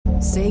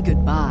Say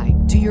goodbye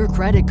to your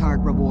credit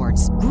card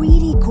rewards.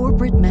 Greedy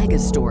corporate mega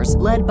stores,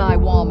 led by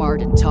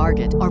Walmart and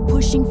Target, are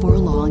pushing for a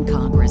law in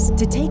Congress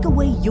to take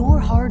away your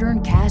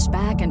hard-earned cash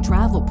back and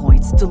travel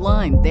points to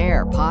line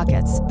their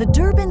pockets. The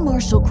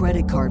Durbin-Marshall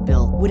credit card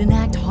bill would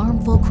enact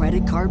harmful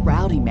credit card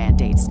routing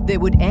mandates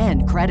that would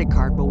end credit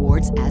card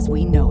rewards as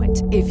we know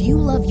it. If you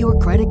love your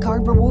credit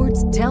card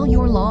rewards, tell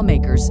your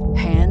lawmakers,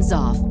 hands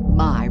off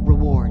my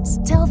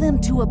rewards. Tell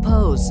them to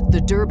oppose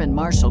the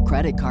Durbin-Marshall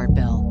credit card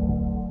bill.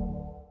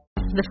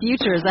 The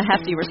future is a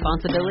hefty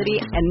responsibility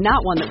and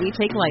not one that we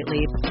take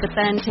lightly. But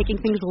then taking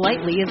things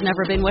lightly has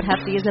never been what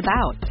Hefty is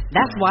about.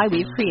 That's why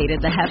we've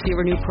created the Hefty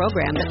Renew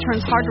program that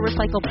turns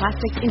hard-to-recycle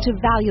plastics into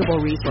valuable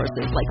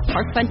resources like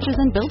park benches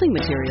and building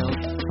materials.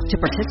 To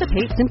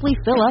participate, simply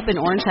fill up an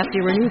orange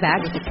Hefty Renew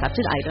bag with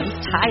accepted items,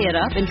 tie it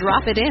up, and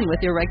drop it in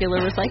with your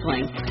regular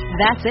recycling.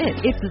 That's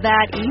it. It's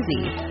that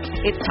easy.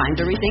 It's time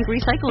to rethink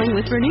recycling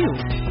with Renew.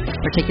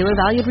 Particular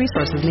valued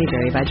resources may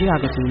vary by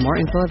geography. More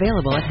info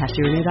available at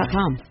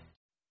heftyrenew.com.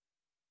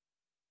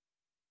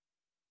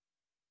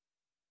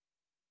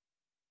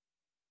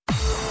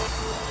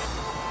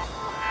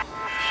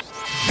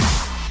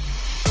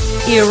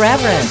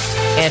 Irreverent,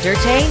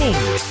 entertaining,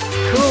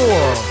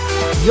 cool.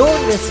 You're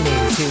listening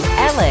to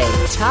LA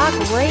Talk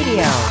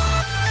Radio.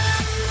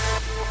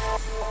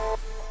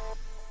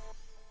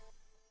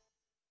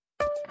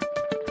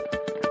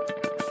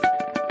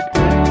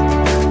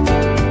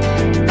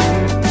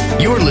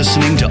 You're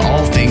listening to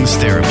All Things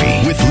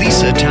Therapy with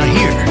Lisa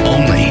Tahir,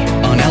 only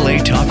on LA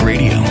Talk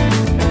Radio.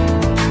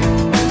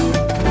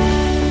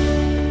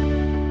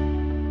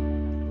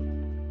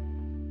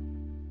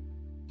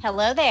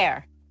 Hello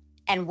there,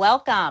 and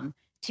welcome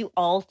to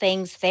All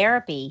Things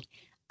Therapy.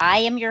 I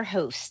am your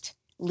host,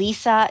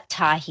 Lisa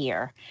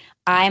Tahir.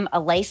 I'm a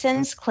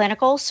licensed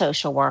clinical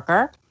social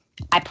worker.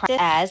 I practice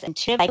as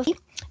intuitive.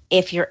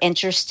 If you're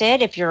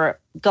interested, if you're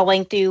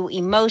going through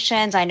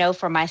emotions, I know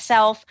for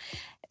myself,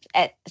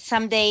 at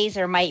some days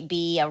there might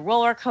be a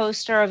roller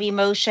coaster of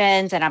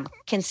emotions, and I'm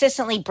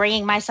consistently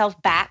bringing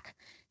myself back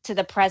to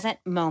the present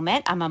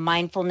moment. I'm a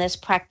mindfulness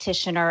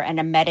practitioner and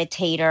a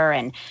meditator,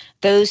 and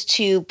those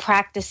two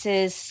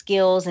practices,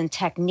 skills, and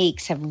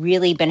techniques have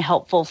really been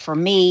helpful for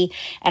me,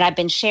 and I've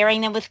been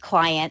sharing them with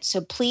clients. So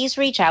please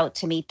reach out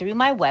to me through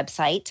my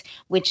website,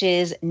 which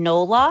is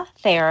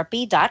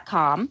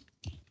nolatherapy.com.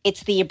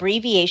 It's the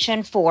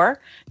abbreviation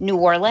for New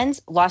Orleans,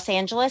 Los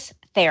Angeles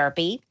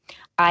Therapy.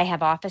 I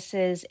have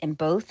offices in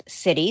both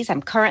cities.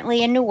 I'm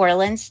currently in New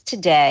Orleans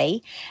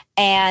today,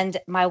 and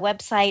my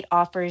website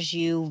offers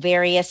you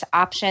various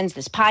options.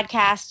 This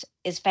podcast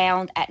is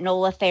found at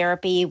NOLA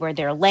Therapy, where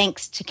there are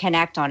links to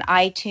connect on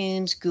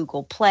iTunes,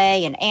 Google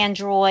Play, and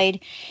Android.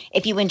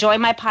 If you enjoy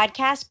my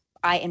podcast,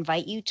 I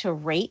invite you to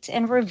rate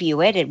and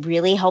review it. It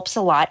really helps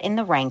a lot in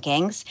the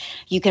rankings.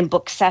 You can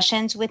book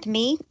sessions with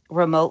me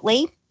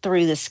remotely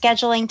through the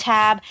scheduling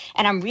tab.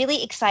 And I'm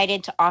really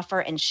excited to offer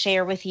and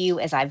share with you,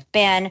 as I've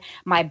been,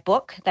 my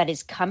book that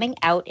is coming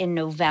out in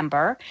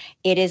November.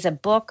 It is a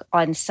book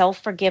on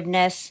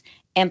self-forgiveness,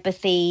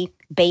 empathy,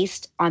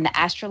 based on the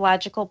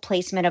astrological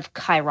placement of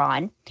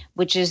Chiron,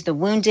 which is the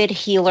wounded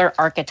healer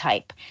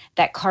archetype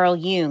that Carl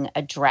Jung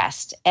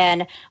addressed.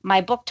 And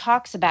my book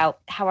talks about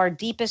how our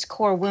deepest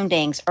core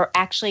woundings are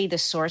actually the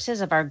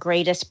sources of our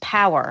greatest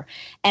power.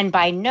 And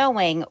by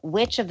knowing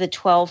which of the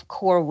 12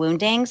 core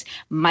woundings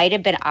might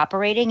have been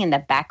operating in the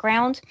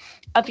background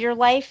of your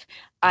life,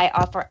 I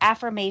offer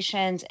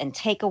affirmations and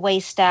takeaway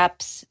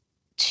steps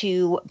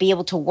to be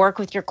able to work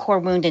with your core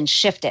wound and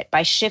shift it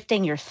by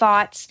shifting your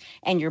thoughts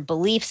and your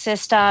belief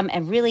system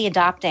and really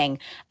adopting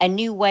a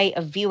new way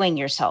of viewing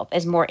yourself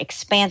as more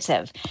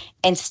expansive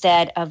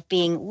instead of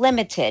being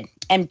limited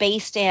and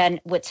based in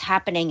what's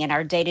happening in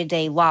our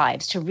day-to-day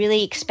lives, to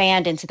really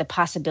expand into the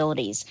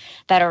possibilities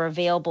that are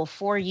available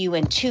for you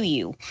and to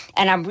you.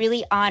 And I'm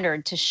really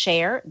honored to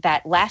share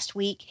that last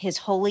week, His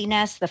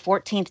Holiness, the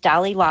 14th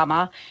Dalai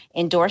Lama,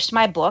 endorsed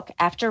my book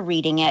after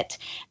reading it.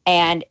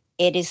 And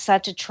it is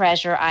such a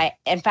treasure. I,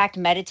 in fact,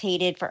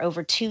 meditated for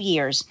over 2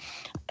 years,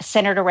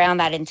 centered around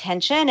that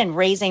intention and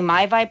raising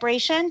my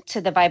vibration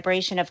to the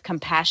vibration of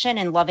compassion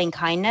and loving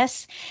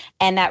kindness.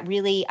 And that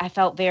really, I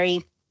felt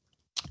very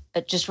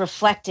just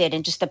reflected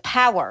in just the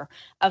power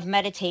of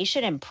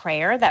meditation and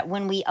prayer, that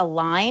when we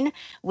align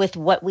with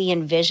what we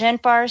envision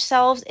for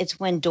ourselves, it's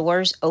when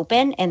doors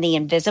open in the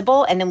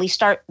invisible, and then we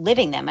start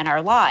living them in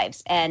our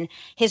lives. And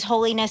His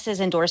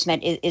Holiness's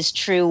endorsement is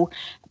true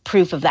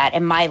proof of that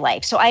in my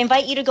life. So I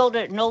invite you to go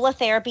to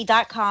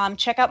nolatherapy.com,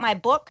 check out my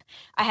book.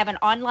 I have an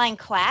online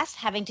class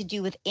having to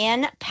do with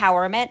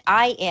empowerment,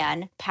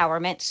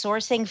 empowerment,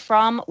 sourcing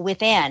from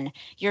within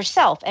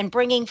yourself and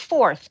bringing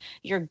forth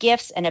your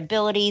gifts and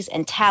abilities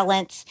and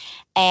talents.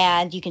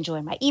 And you can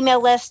join my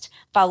email list,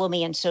 follow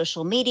me on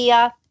social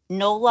media,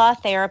 NOLA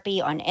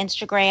Therapy on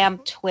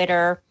Instagram,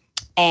 Twitter,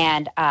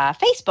 and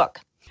Facebook.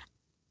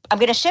 I'm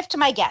going to shift to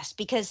my guest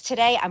because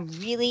today I'm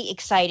really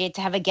excited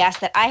to have a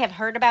guest that I have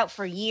heard about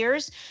for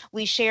years.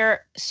 We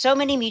share so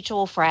many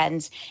mutual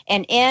friends,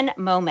 and in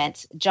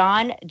moments,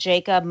 John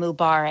Jacob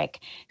Mubarak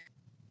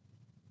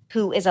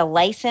who is a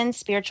licensed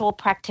spiritual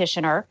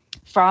practitioner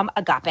from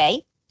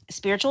Agape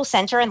Spiritual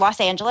Center in Los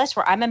Angeles,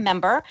 where I'm a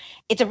member.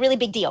 It's a really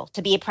big deal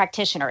to be a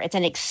practitioner. It's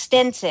an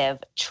extensive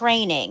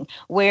training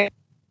where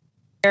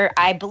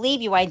I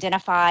believe you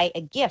identify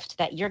a gift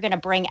that you're going to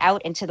bring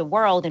out into the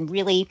world and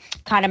really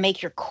kind of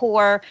make your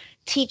core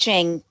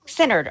teaching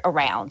centered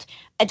around.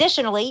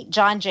 Additionally,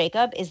 John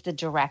Jacob is the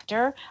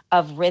director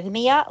of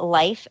Rhythmia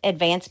Life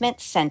Advancement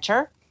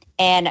Center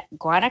in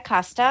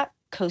Guanacaste,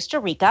 Costa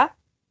Rica,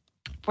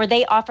 where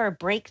they offer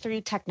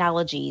breakthrough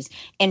technologies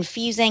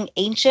infusing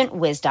ancient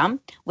wisdom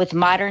with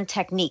modern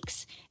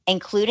techniques,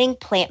 including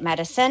plant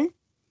medicine,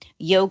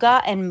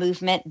 yoga and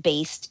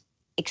movement-based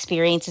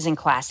experiences and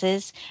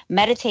classes,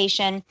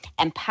 meditation,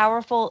 and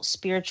powerful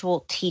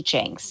spiritual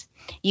teachings.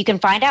 You can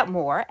find out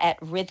more at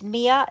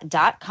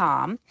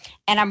rhythmia.com.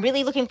 And I'm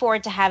really looking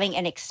forward to having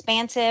an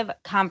expansive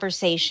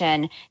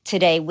conversation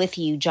today with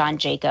you, John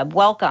Jacob.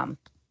 Welcome.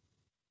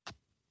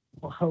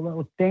 Well,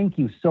 hello. Thank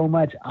you so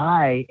much.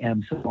 I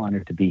am so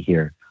honored to be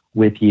here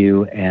with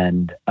you,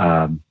 and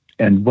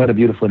what a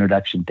beautiful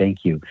introduction.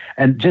 Thank you.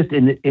 And just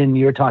in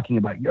your talking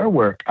about your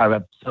work,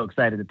 I'm so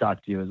excited to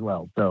talk to you as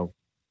well. So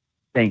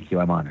thank you.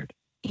 I'm honored.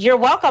 You're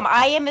welcome.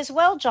 I am as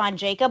well, John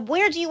Jacob.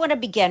 Where do you want to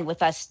begin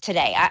with us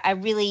today? I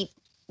really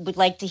would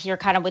like to hear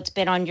kind of what's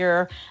been on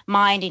your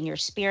mind and your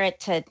spirit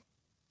to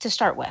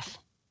start with.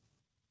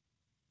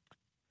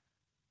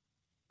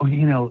 Oh,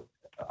 you know,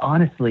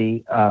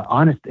 honestly,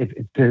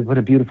 what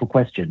a beautiful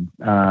question.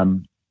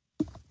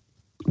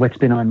 What's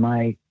been on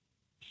my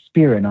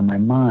spirit, on my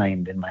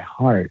mind, and my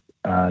heart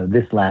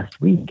this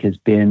last week has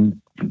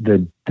been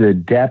the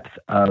depth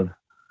of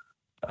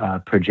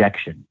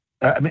projection.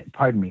 Of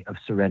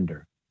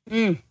surrender.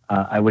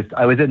 I was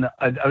in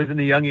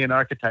the Jungian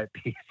archetype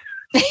piece.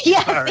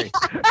 Yeah, sorry.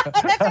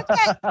 That's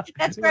okay.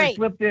 That's great. I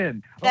slipped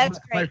in. That's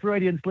great. My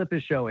Freudian slip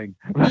is showing.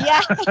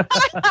 Yeah.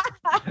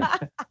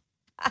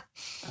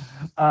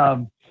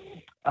 Of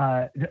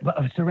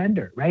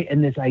surrender, right?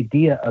 And this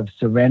idea of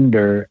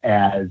surrender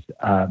as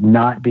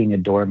not being a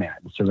doormat,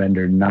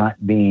 surrender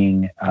not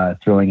being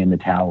throwing in the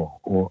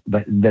towel,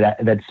 but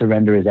that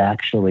surrender is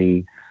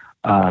actually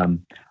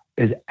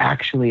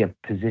a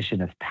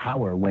position of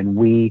power when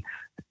we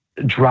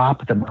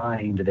drop the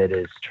mind that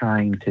is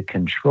trying to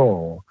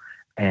control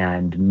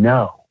and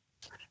know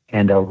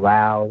and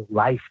allow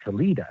life to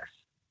lead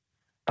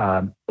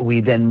us.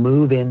 We then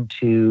move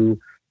into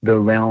the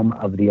realm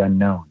of the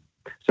unknown.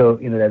 So,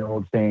 you know, that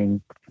old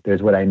saying,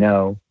 there's what I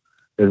know,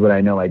 there's what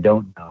I know I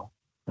don't know.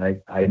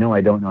 Right? I know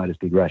I don't know how to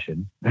speak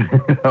Russian.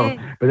 But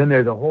then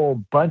there's a whole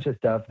bunch of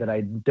stuff that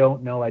I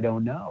don't know I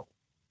don't know.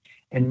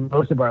 And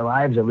most of our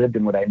lives are lived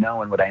in what I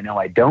know and what I know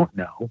I don't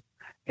know.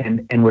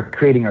 And we're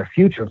creating our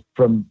future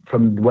from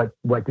what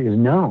is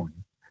known.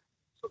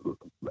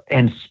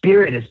 And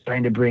spirit is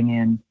trying to bring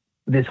in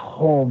this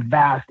whole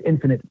vast,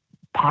 infinite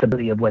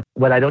possibility of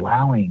what I don't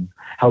allowing,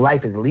 how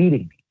life is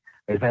leading me.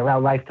 If I allow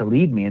life to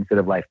lead me instead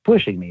of life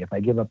pushing me, if I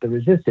give up the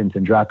resistance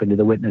and drop into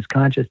the witness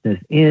consciousness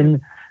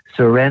in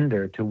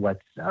surrender to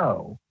what's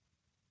so,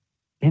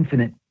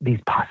 infinite, these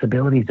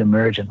possibilities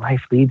emerge and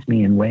life leads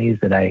me in ways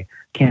that I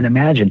can't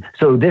imagine.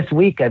 So this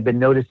week I've been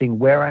noticing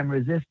where I'm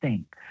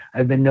resisting.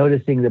 I've been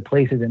noticing the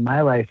places in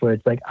my life where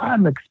it's like,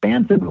 I'm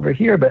expansive over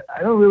here, but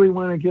I don't really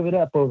want to give it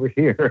up over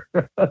here.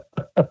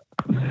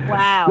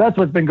 Wow. That's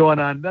what's been going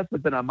on. That's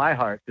what's been on my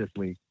heart this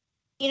week.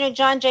 You know,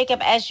 John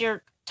Jacob, as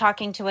you're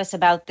talking to us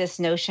about this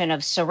notion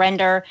of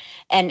surrender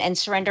and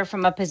surrender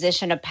from a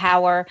position of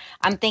power,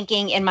 I'm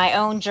thinking in my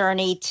own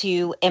journey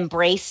to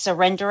embrace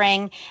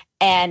surrendering,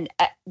 and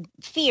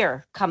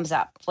fear comes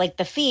up, like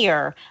the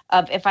fear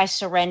of if I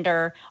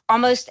surrender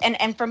almost.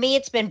 And for me,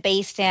 it's been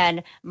based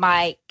in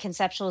my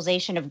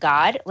conceptualization of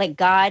God. Like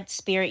God,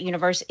 spirit,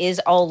 universe is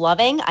all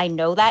loving. I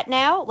know that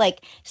now.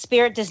 Like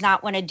spirit does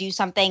not want to do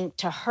something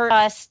to hurt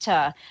us,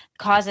 to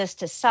cause us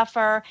to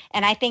suffer.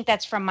 And I think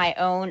that's from my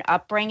own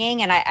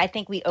upbringing. And I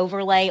think we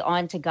overlay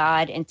onto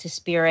God and to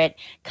spirit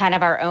kind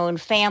of our own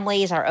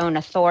families, our own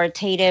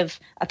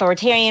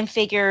authoritarian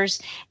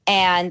figures.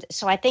 And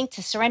so I think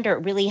to surrender,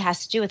 it really has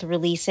to do with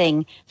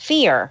releasing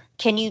fear.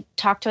 Can you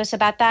talk to us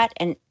about that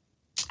and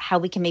how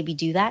we can maybe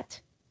do that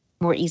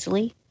more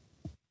easily?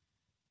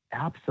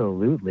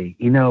 Absolutely.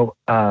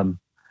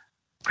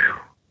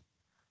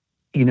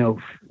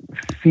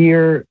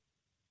 Fear.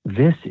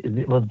 This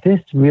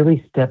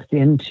really steps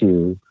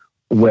into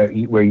where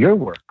your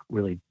work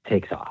really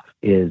takes off,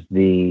 is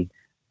the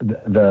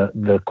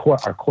core,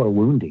 our core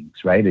woundings,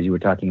 right? As you were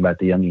talking about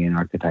the Jungian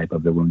archetype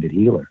of the wounded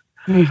healer.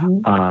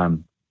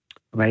 Mm-hmm.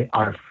 Right.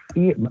 Our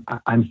fear.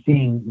 I'm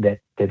seeing that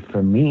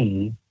for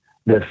me,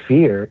 the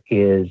fear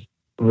is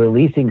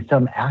releasing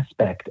some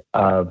aspect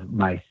of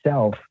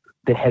myself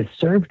that has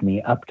served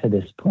me up to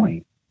this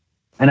point,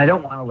 and I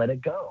don't want to let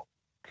it go.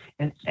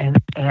 And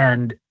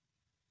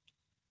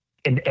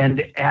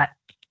at,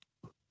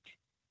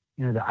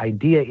 the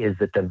idea is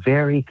that the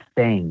very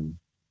thing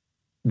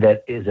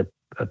that is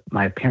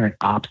my apparent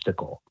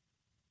obstacle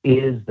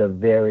is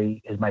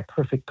my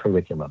perfect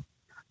curriculum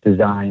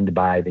designed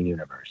by the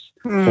universe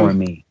for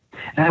me.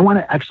 And I want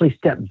to actually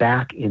step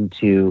back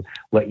into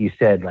what you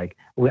said. Like,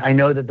 I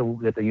know that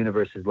the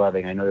universe is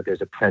loving. I know that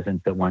there's a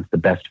presence that wants the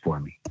best for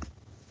me.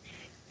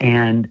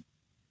 And,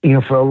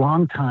 for a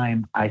long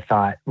time, I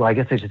thought, well, I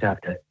guess I just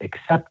have to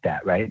accept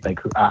that, right? Like,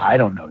 I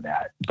don't know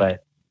that,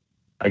 but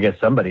I guess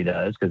somebody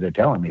does because they're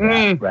telling me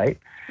that, right?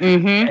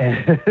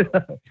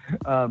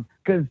 Mm-hmm.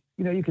 Because,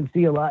 you can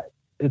see a lot.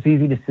 It's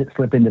easy to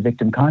slip into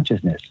victim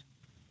consciousness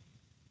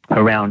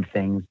around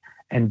things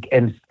and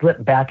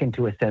slip back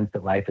into a sense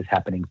that life is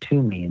happening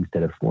to me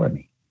instead of for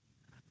me.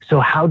 So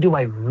how do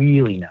I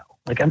really know?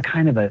 Like, I'm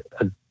kind of a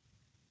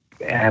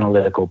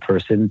analytical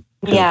person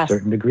to a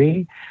certain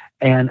degree.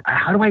 And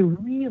how do I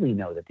really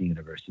know that the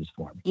universe is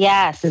for me?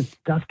 Yes. Because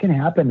stuff can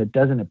happen that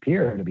doesn't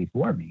appear to be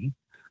for me.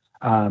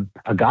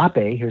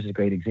 Agape, here's a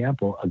great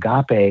example.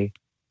 Agape,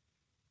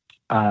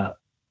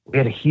 we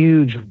had a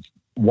huge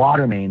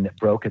water main that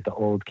broke at the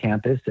old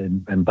campus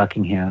in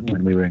Buckingham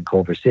when we were in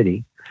Culver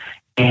City.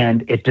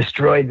 And it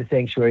destroyed the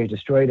sanctuary,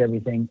 destroyed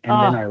everything. And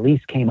then our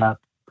lease came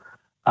up,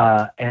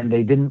 and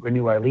they didn't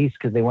renew our lease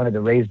because they wanted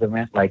to raise the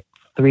rent like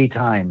 3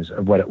 times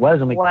of what it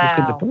was. And we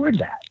couldn't afford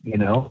that,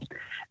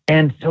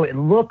 And so it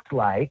looked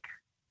like,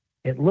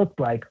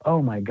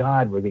 oh my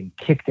God, we're being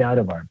kicked out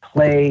of our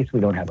place. We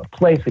don't have a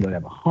place. We don't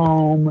have a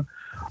home.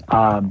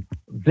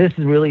 This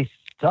really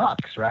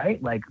sucks,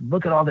 right? Like,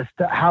 look at all this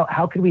stuff.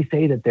 How can we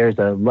say that there's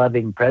a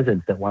loving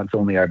presence that wants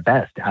only our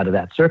best out of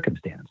that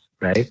circumstance,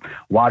 right?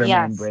 Water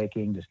main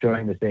breaking,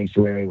 destroying the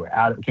sanctuary. We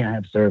can't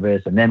have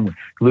service, and then we're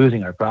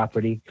losing our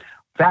property.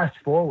 Fast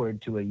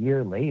forward to a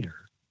year later,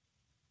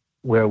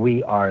 where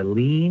we are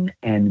lean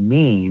and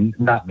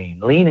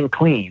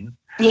clean.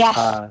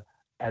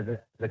 As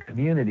a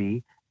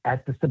community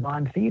at the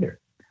Saban Theater.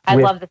 I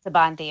love the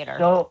Saban Theater.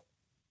 So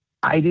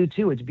I do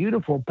too. It's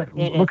beautiful, but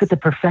look at the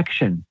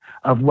perfection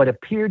of what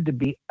appeared to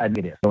be a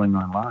negative going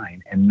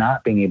online and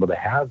not being able to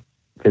have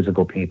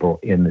physical people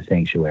in the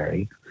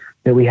sanctuary,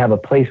 that we have a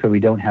place where we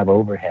don't have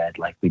overhead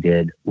like we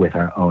did with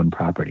our own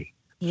property.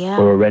 Yeah.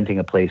 Where we're renting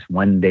a place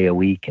one day a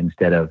week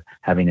instead of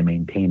having to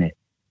maintain it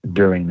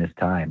during this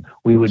time.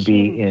 We would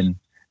be in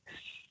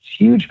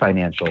huge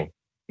financial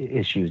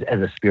issues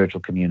as a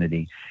spiritual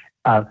community.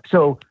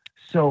 So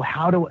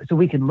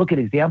we can look at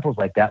examples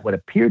like that. What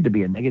appeared to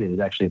be a negative is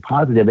actually a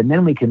positive. And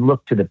then we can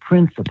look to the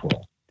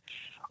principle,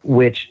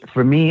 which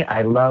for me,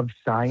 I love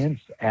science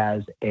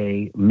as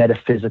a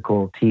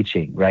metaphysical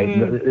teaching, right?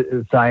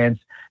 Science,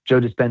 Joe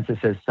Dispenza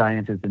says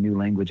science is the new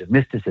language of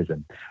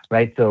mysticism,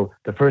 right? So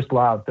the first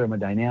law of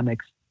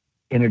thermodynamics,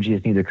 energy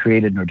is neither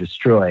created nor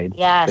destroyed.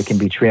 Yes. But can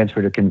be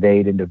transferred or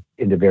conveyed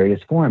into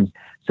various forms.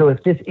 So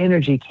if this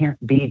energy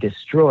can't be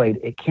destroyed,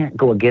 it can't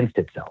go against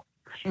itself.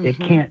 Mm-hmm. It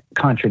can't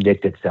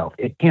contradict itself.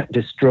 It can't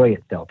destroy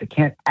itself. It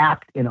can't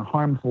act in a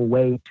harmful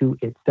way to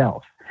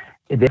itself.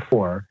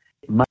 Therefore,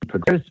 it must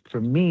progress.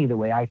 For me, the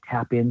way I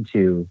tap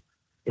into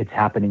it's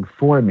happening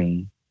for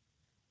me,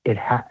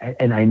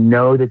 and I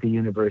know that the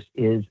universe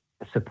is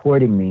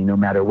supporting me no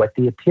matter what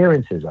the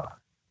appearances are.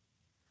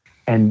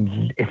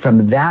 And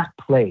from that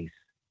place,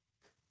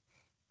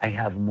 I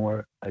have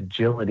more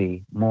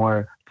agility,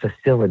 more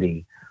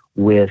facility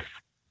with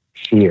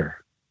fear.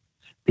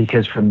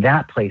 Because from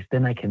that place,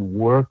 then I can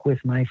work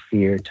with my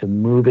fear to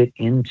move it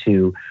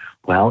into,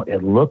 well,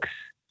 it looks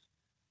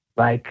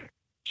like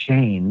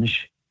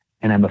change,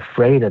 and I'm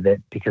afraid of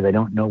it because I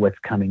don't know what's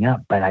coming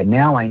up. But I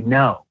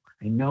know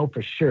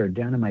for sure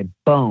down in my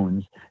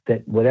bones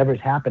that whatever's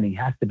happening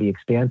has to be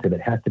expansive.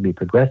 It has to be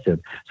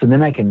progressive. So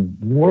then I can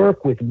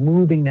work with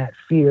moving that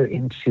fear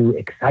into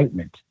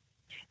excitement,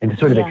 and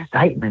sort of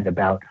excitement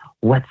about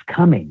what's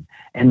coming.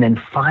 And then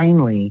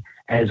finally,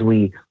 as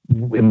we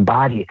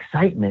embody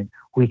excitement,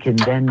 we can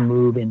then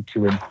move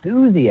into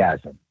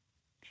enthusiasm.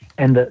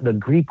 And the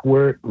Greek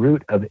word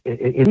root of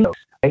it,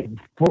 right?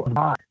 Full of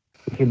God.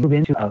 We can move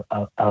into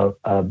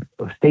a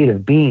state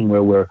of being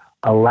where we're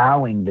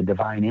allowing the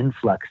divine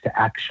influx to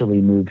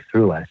actually move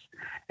through us,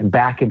 and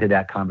back into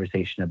that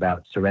conversation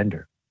about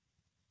surrender.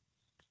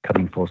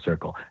 Coming full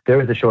circle. There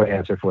was a short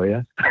answer for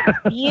you.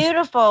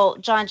 Beautiful,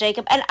 John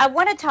Jacob. And I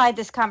want to tie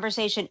this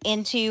conversation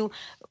into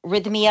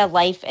Rhythmia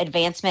Life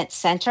Advancement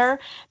Center,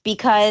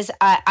 because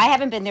I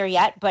haven't been there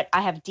yet, but I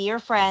have dear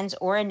friends,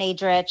 Ora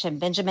Nadrich and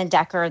Benjamin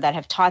Decker, that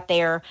have taught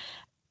there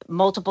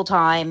multiple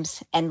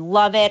times and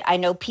love it. I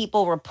know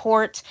people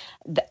report,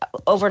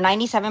 over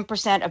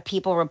 97% of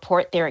people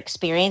report their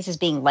experience as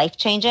being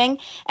life-changing.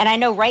 And I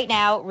know right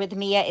now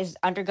Rhythmia is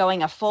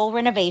undergoing a full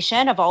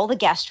renovation of all the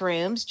guest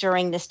rooms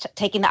during this,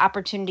 taking the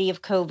opportunity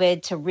of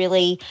COVID to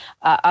really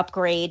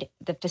upgrade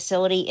the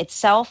facility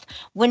itself.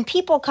 When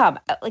people come,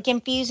 like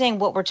infusing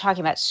what we're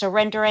talking about,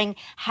 surrendering,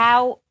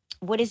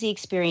 what is the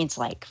experience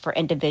like for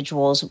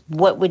individuals?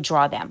 What would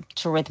draw them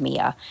to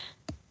Rhythmia?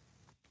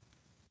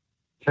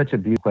 Such a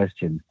beautiful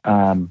question.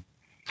 The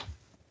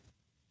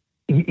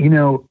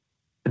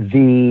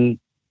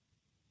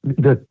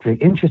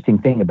interesting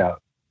thing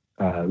about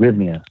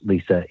Rhythmia,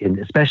 Lisa,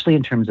 especially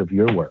in terms of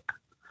your work,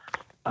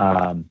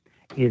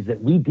 is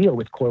that we deal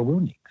with core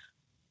woundings.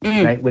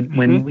 right?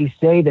 When we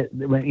say that,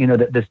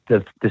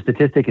 the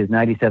statistic is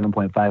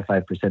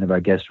 97.55% of our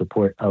guests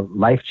report a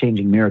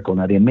life-changing miracle.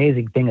 Now, the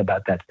amazing thing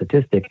about that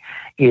statistic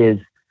is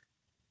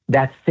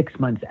that's 6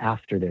 months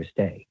after their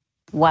stay.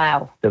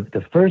 Wow.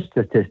 The first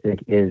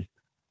statistic is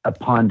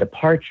upon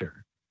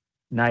departure,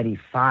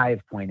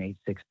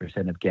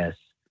 95.86% of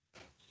guests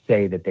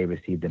say that they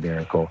received a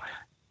miracle.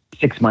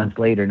 6 months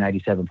later,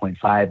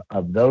 97.5%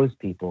 of those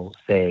people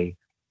say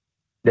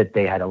that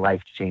they had a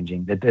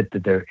life-changing, that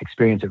their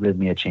experience at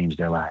Rhythmia changed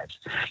their lives.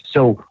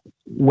 So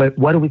what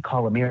do we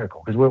call a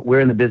miracle? Because we're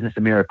in the business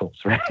of miracles,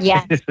 right?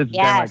 Yes.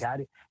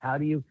 Like, how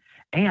do you,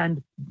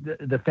 and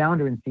the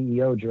founder and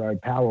CEO,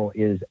 Gerard Powell,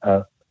 is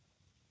an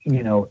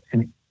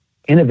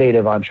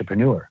innovative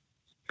entrepreneur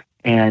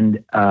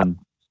and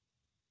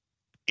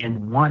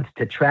wants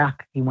to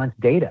track, he wants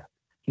data.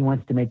 He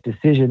wants to make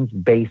decisions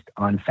based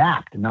on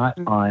fact, not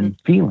on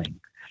feeling.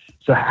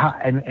 So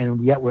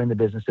and yet we're in the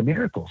business of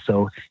miracles.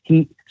 So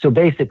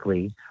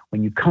basically,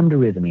 when you come to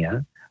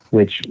Rhythmia,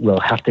 which we'll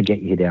have to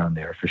get you down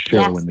there for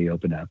sure when we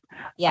open up,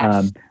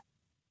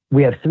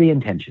 we have 3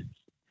 intentions.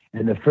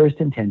 And the first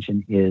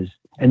intention is,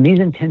 and these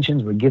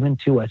intentions were given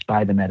to us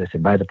by the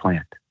medicine, by the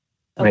plant.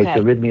 Right?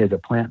 So Rhythmia is a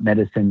plant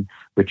medicine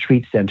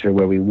retreat center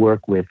where we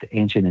work with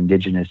ancient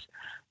indigenous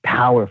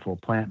powerful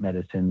plant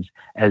medicines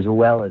as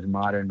well as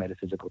modern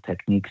metaphysical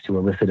techniques to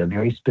elicit a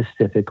very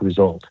specific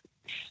result.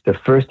 The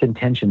first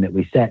intention that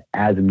we set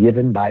as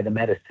given by the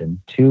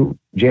medicine to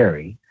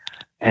Jerry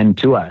and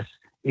to us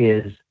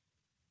is,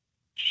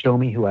 show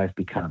me who I've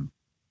become.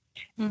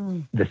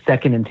 The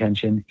second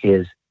intention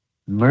is,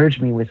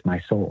 merge me with my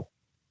soul.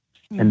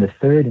 And the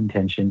third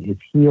intention is,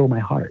 heal my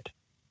heart.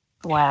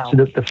 Wow. So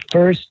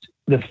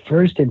the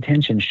first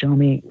intention, show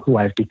me who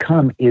I've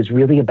become, is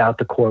really about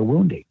the core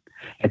wounding.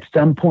 At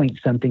some point,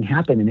 something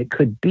happened, and it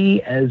could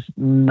be as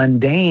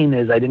mundane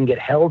as I didn't get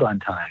held on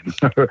time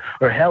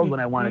or held when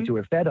I wanted to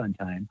or fed on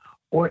time,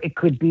 or it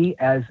could be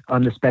as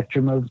on the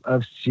spectrum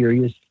of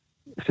serious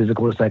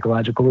physical or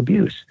psychological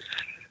abuse.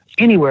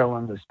 Anywhere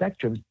along those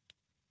spectrums,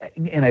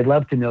 and I'd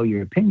love to know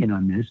your opinion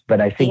on this,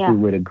 but I think we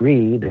would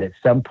agree that at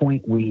some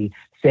point we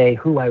say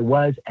who I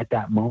was at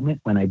that moment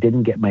when I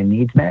didn't get my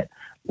needs met,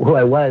 who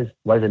I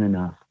wasn't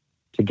enough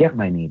to get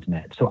my needs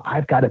met. So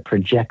I've got to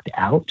project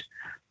out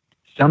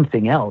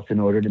something else in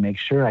order to make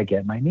sure I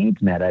get my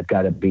needs met. I've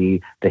got to be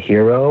the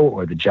hero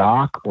or the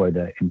jock or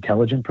the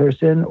intelligent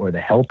person or the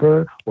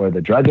helper or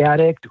the drug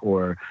addict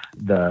or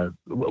the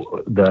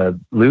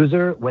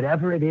loser,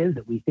 whatever it is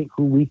that we think,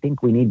 who we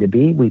think we need to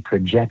be, we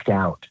project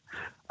out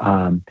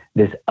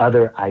this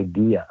other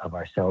idea of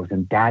ourselves.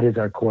 And that is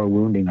our core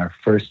wounding, our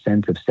first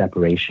sense of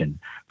separation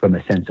from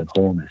a sense of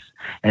wholeness.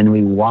 And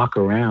we walk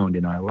around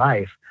in our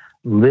life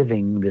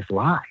living this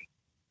lie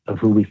of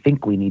who we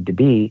think we need to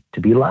be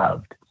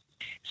loved.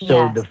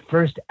 So the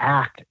first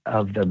act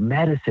of the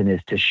medicine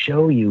is to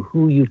show you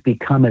who you've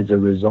become as a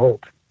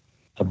result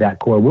of that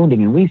core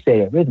wounding. And we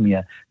say at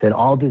Rhythmia that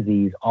all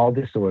disease, all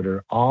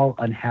disorder, all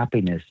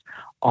unhappiness,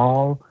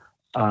 all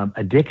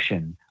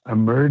addiction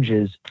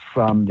emerges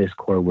from this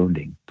core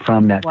wounding,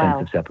 from that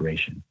sense of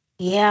separation.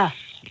 Yeah.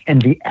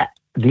 And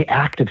the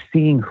act of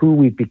seeing who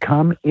we've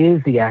become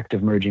is the act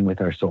of merging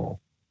with our soul.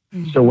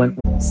 So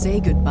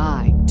say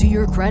goodbye to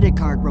your credit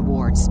card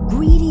rewards.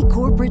 Greedy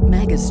corporate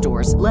mega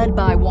stores, led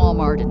by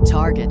Walmart and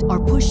Target,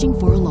 are pushing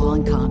for a law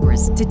in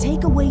Congress to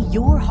take away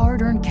your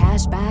hard-earned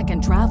cash back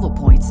and travel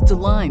points to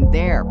line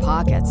their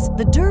pockets.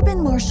 The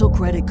Durbin-Marshall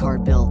credit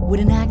card bill would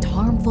enact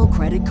harmful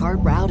credit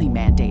card routing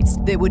mandates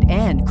that would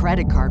end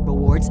credit card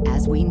rewards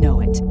as we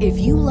know it. If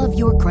you love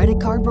your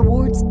credit card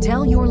rewards,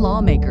 tell your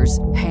lawmakers,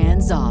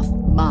 hands off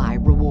my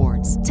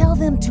rewards. Tell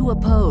them to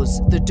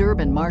oppose the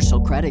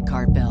Durbin-Marshall credit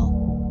card bill.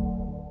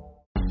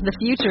 The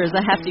future is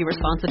a hefty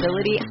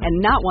responsibility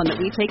and not one that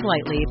we take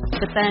lightly.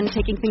 But then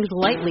taking things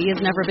lightly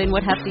has never been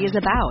what Hefty is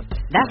about.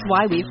 That's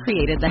why we've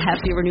created the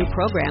Hefty Renew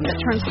program that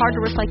turns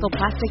hard-to-recycle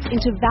plastics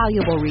into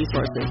valuable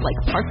resources like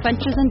park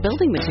benches and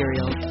building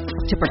materials.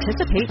 To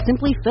participate,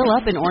 simply fill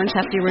up an orange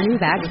Hefty Renew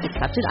bag with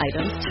accepted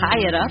items,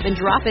 tie it up, and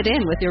drop it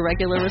in with your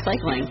regular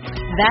recycling.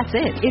 That's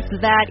it. It's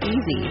that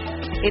easy.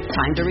 It's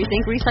time to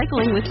rethink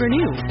recycling with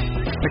Renew.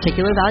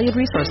 Particular valued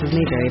resources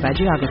may vary by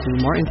geography.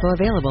 More info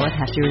available at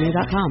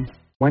heftyrenew.com.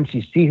 Once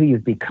you see who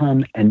you've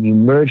become and you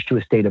merge to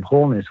a state of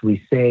wholeness,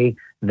 we say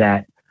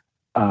that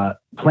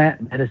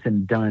plant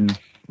medicine done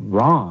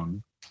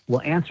wrong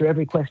will answer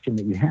every question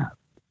that you have.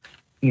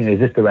 Is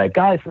this the right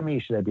guy for me?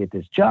 Should I be at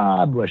this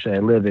job? Where should I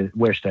live?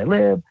 Where should I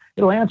live?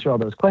 It'll answer all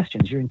those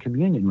questions. You're in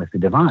communion with the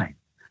divine.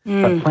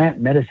 But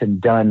plant medicine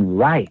done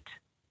right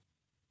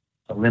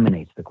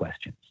eliminates the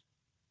questions.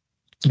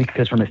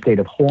 Because from a state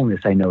of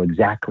wholeness, I know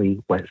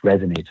exactly what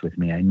resonates with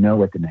me. I know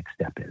what the next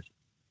step is.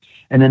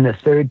 And then the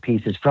third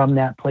piece is, from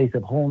that place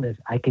of wholeness,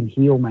 I can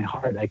heal my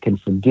heart. I can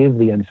forgive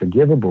the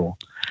unforgivable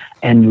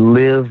and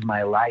live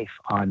my life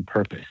on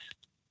purpose.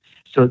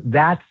 So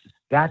that's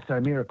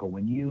our miracle.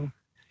 When you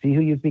see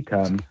who you've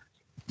become,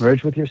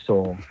 merge with your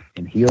soul,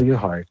 and heal your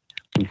heart,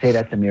 We say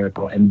that's a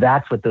miracle. And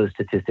that's what those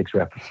statistics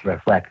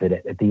reflect, that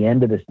at the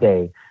end of this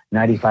day,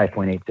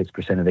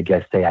 95.86% of the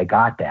guests say, I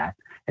got that.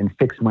 And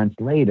 6 months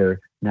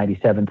later,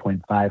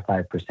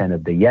 97.55%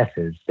 of the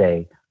yeses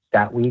say,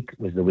 that week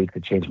was the week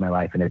that changed my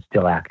life, and it's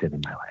still active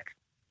in my life.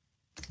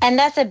 And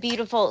that's a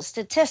beautiful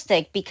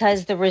statistic,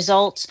 because the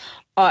results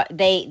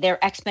they're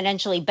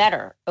exponentially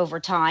better over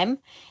time,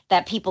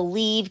 that people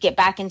leave, get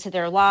back into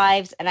their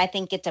lives, and I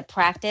think get to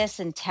practice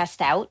and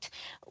test out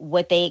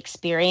what they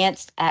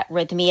experienced at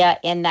Rhythmia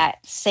in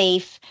that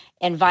safe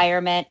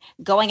environment,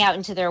 going out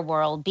into their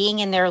world, being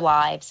in their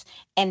lives.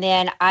 And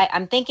then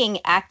I'm thinking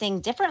acting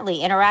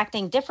differently,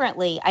 interacting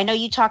differently. I know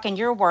you talk in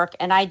your work,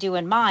 and I do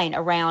in mine,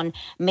 around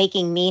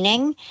making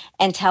meaning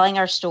and telling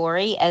our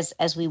story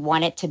as we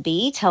want it to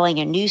be, telling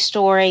a new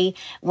story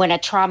when a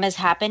trauma's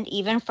happened,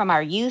 even from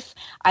our youth.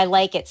 I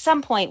like at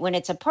some point, when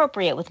it's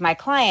appropriate with my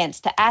clients,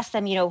 to ask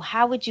them,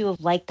 how would you have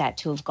liked that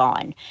to have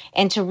gone?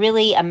 And to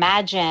really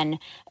imagine,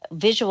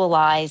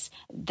 visualize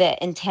the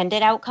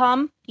intended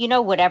outcome,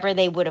 whatever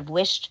they would have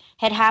wished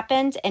had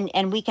happened.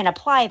 And we can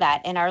apply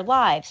that in our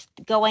lives,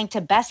 going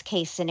to best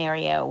case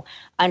scenario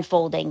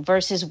unfolding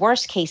versus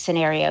worst case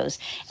scenarios.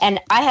 And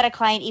I had a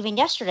client even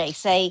yesterday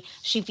say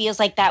she feels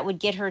like that would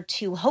get her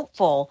too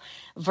hopeful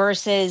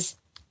versus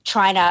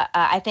trying to,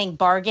 I think,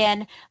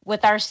 bargain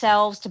with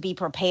ourselves to be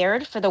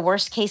prepared for the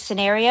worst case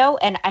scenario.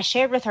 And I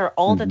shared with her,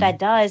 all that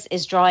does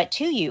is draw it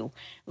to you,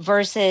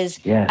 versus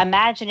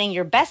imagining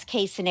your best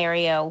case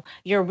scenario.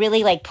 You're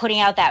really like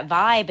putting out that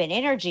vibe and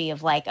energy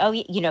of like, oh,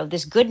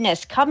 this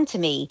goodness come to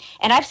me.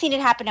 And I've seen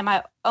it happen in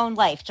my own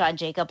life, John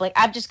Jacob. Like,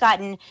 I've just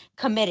gotten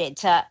committed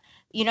to,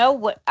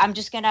 what, I'm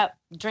just going to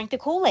drink the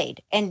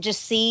Kool-Aid and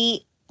just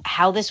see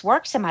how this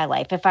works in my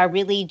life. If I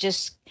really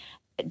just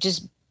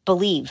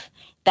believe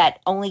that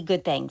only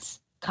good things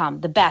come,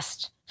 the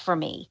best for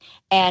me.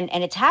 And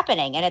it's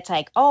happening. And it's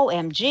like,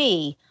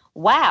 OMG,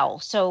 wow.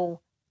 So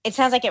it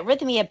sounds like at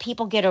Rhythmia,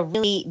 people get a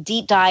really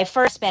deep dive.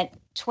 First, spent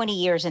 20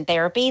 years in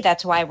therapy.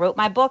 That's why I wrote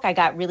my book. I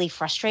got really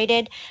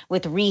frustrated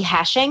with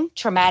rehashing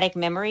traumatic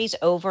memories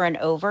over and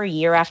over,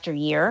 year after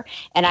year.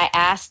 And I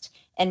asked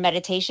in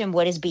meditation,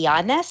 what is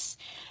beyond this?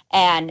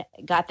 And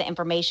got the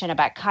information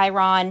about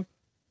Chiron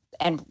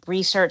and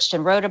researched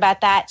and wrote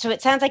about that. So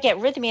it sounds like at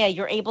Rhythmia,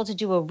 you're able to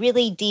do a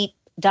really deep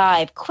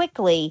dive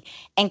quickly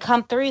and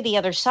come through the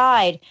other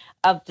side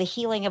of the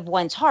healing of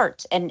one's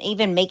heart, and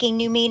even making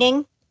new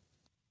meaning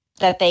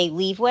that they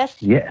leave with.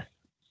 Yes,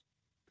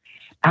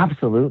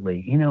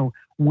 absolutely.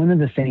 One of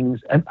the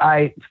things,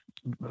 I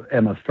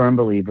am a firm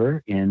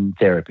believer in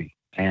therapy,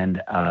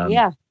 and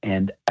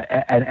and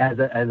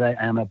as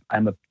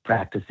I'm a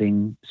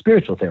practicing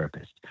spiritual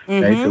therapist,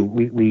 right? So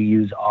we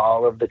use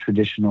all of the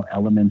traditional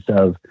elements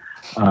of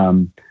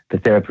the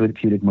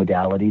therapeutic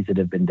modalities that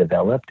have been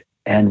developed,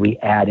 and we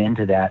add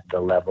into that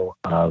the level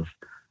of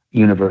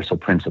universal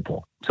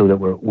principle, so that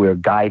we're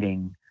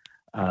guiding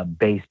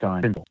based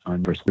on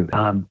universal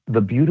truth.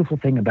 The beautiful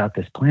thing about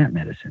this plant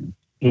medicine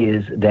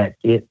is that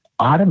it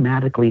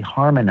automatically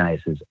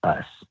harmonizes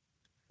us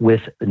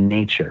with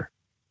nature,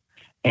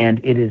 and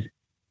it is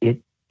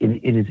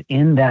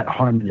in that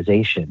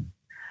harmonization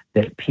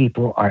that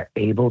people are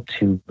able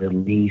to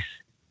release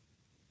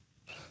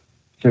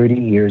 30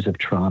 years of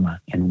trauma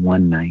in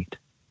one night.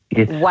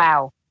 It's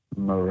wow.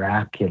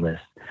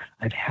 Miraculous.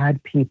 I've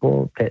had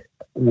people that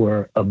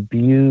were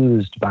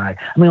abused by,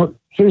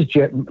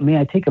 may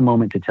I take a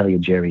moment to tell you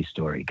Jerry's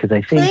story? Because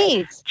I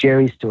think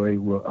Jerry's story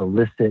will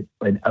elicit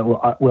and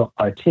will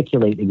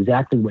articulate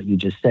exactly what you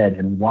just said,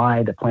 and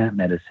why the plant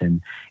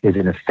medicine is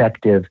an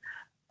effective,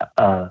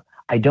 I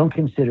don't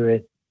consider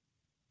it,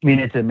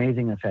 it's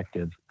amazing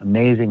effective,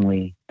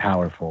 amazingly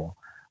powerful.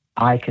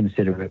 I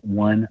consider it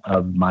one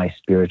of my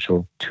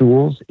spiritual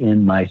tools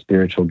in my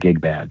spiritual gig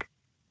bag.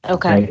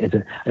 Okay.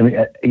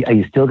 Right?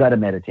 You still got to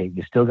meditate.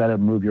 You still got to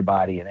move your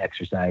body and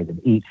exercise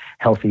and eat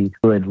healthy,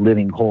 good,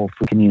 living, whole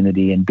food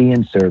community, and be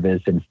in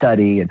service and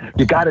study. And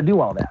you got to do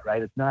all that,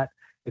 right? It's not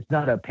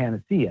a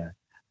panacea.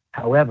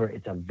 However,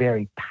 it's a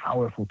very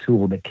powerful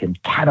tool that can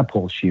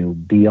catapult you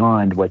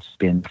beyond what's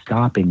been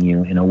stopping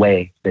you in a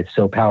way that's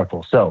so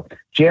powerful. So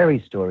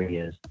Jerry's story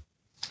is,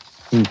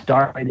 he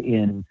started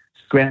in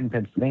Scranton,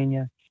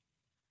 Pennsylvania,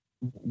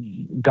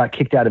 got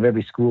kicked out of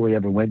every school he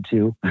ever went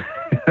to,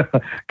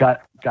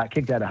 got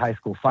kicked out of high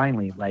school,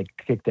 finally,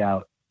 kicked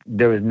out.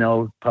 There was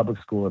no public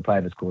school or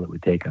private school that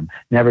would take him.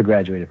 Never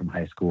graduated from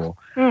high school.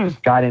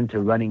 Got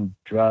into running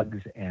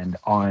drugs and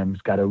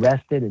arms, got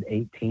arrested at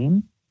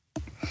 18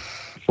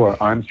 for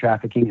arms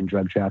trafficking and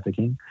drug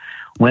trafficking,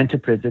 went to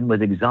prison,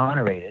 was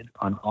exonerated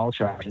on all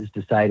charges,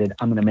 decided,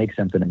 I'm going to make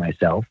something of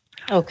myself.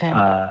 Okay.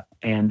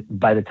 And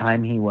by the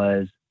time he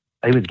was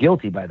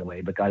guilty, by the way,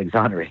 but got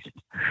exonerated.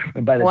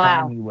 And by the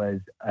time he was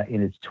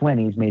in his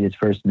 20s, made his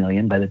first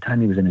million. By the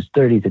time he was in his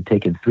 30s, had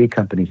taken 3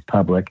 companies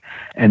public.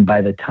 And by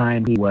the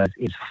time he was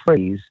in his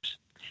 40s,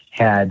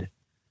 had,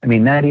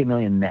 98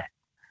 million net,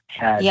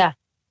 had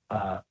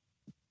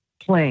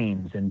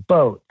planes and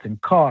boats and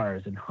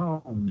cars and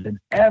homes and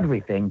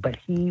everything, but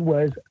he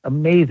was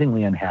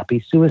amazingly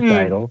unhappy,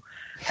 suicidal,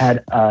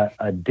 had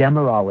a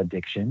Demerol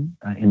addiction,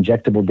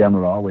 injectable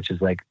Demerol, which is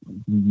like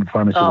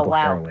pharmaceutical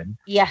heroin.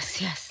 Yes,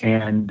 yes.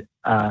 And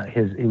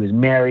he was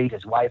married,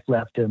 his wife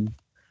left him,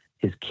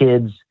 his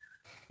kids,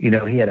 he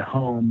had a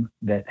home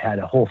that had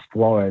a whole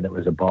floor that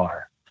was a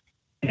bar.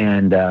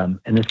 And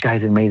this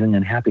guy's amazingly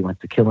unhappy, wants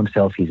to kill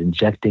himself. He's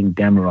injecting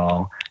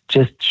Demerol,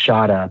 just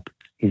shot up.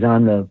 He's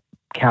on the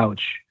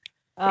couch,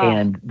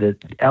 and the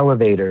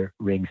elevator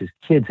rings. His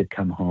kids had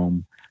come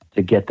home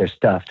to get their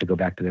stuff to go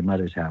back to their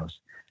mother's house.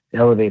 The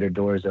elevator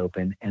doors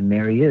open, and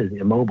there he is,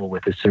 immobile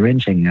with a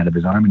syringe hanging out of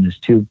his arm, and his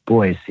two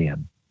boys see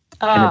him.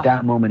 And at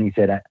that moment, he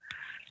said, I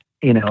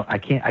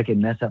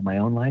can mess up my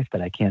own life,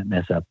 but I can't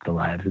mess up the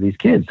lives of these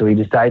kids. So he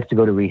decides to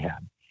go to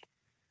rehab.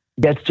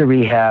 Gets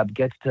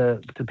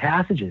to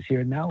Passages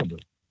here in Malibu.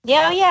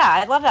 Yeah,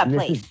 I love that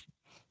place.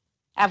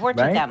 I've worked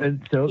with them.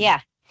 And so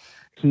yeah.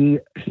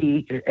 And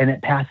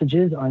at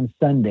Passages on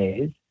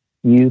Sundays,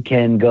 you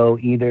can go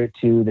either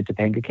to the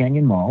Topanga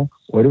Canyon Mall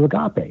or to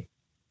Agape.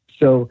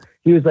 So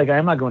he was like,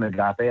 I'm not going to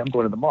Agape, I'm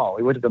going to the mall.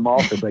 He went to the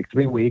mall for like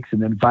 3 weeks,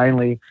 and then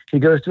finally he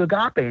goes to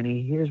Agape, and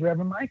he hears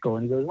Reverend Michael,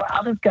 and he goes,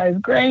 wow, this guy's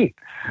great.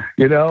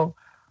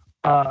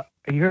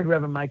 He heard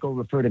Reverend Michael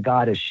refer to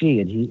God as she,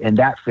 and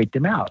that freaked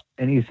him out.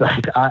 And he's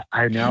like,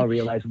 I now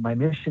realize what my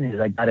mission is.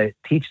 I got to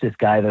teach this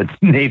guy the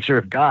nature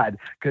of God,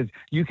 because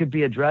you could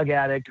be a drug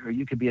addict or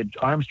you could be an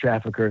arms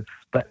trafficker,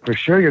 but for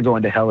sure you're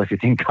going to hell if you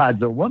think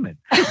God's a woman.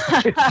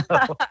 So,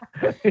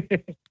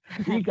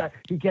 he gets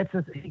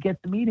the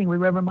meeting with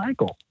Reverend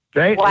Michael,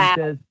 right? Wow.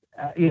 And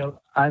says,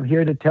 I'm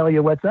here to tell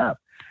you what's up.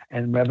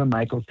 And Reverend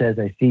Michael says,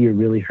 I see you're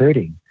really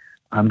hurting.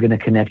 I'm going to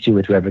connect you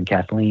with Reverend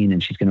Kathleen,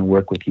 and she's going to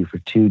work with you for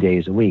 2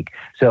 days a week.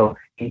 So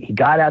he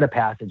got out of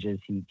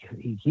Passages. He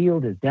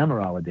healed his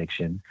Demerol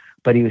addiction,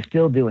 but he was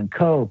still doing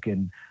coke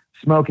and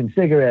smoking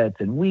cigarettes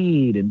and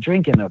weed and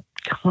drinking a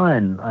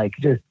ton, like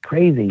just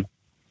crazy.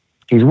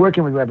 He's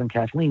working with Reverend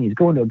Kathleen. He's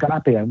going to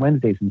Agape on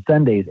Wednesdays and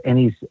Sundays,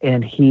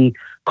 and he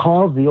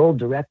calls the old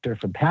director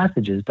from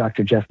Passages,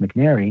 Dr. Jeff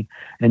McNary,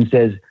 and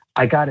says,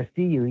 I got to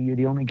see you. You're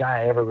the only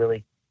guy I ever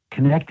really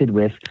connected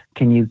with.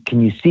 Can you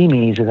see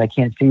me? He says, I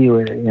can't see you.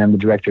 I'm the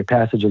director of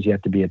Passages. You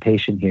have to be a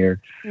patient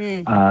here.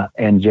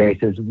 And Jerry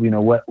says,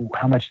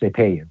 how much do they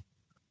pay you?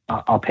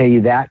 I'll pay you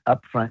that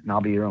up front, and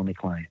I'll be your only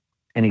client.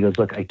 And he goes,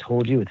 look, I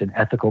told you it's an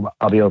ethical,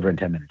 I'll be over in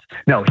 10 minutes.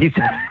 No, he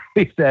said,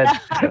 he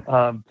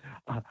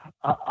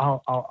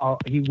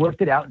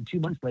worked it out, and 2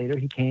 months later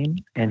he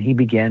came and he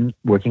began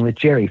working with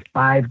Jerry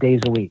 5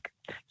 days a week.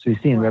 So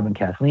he's seeing Reverend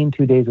Kathleen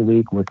 2 days a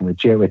week, working with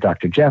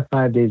Dr. Jeff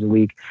 5 days a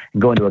week,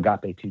 and going to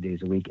Agape 2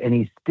 days a week. And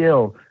he's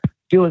still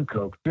doing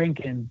coke,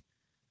 drinking,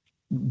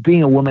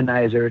 being a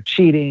womanizer,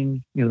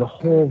 cheating, the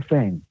whole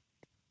thing.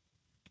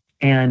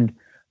 And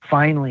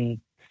finally,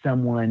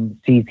 someone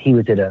sees he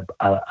was at a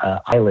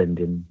island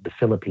in the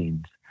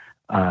Philippines,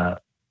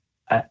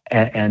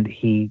 and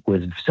he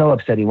was so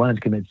upset he wanted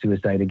to commit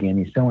suicide again.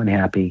 He's so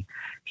unhappy.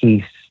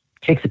 He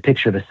takes a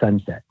picture of a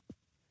sunset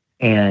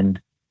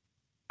and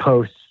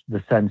posts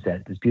the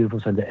sunset, this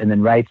beautiful sunset, and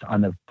then writes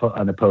on the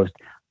post,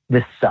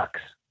 "This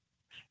sucks."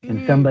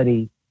 And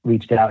somebody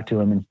reached out to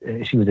him,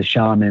 and she was a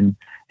shaman,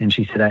 and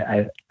she said,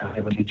 I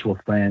have a mutual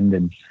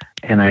friend,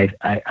 and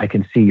I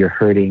can see you're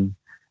hurting,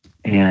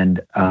 and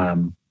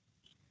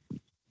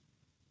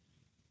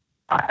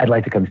I'd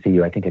like to come see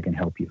you. I think I can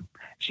help you.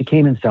 She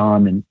came and saw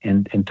him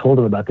and told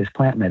him about this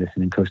plant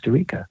medicine in Costa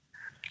Rica.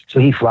 So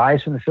he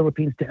flies from the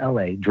Philippines to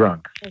LA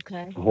drunk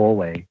the whole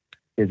way.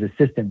 His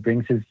assistant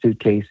brings his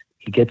suitcase.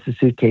 He gets the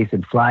suitcase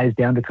and flies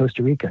down to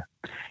Costa Rica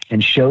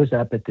and shows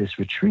up at this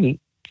retreat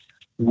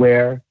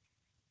where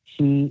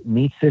he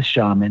meets this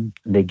shaman.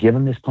 They give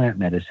him this plant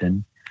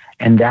medicine.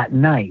 And that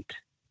night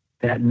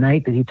that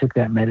he took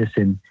that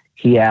medicine,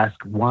 he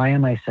asked, why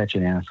am I such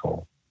an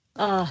asshole?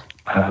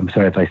 I'm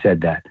sorry if I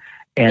said that.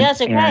 And, yeah,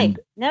 it's okay.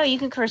 No, you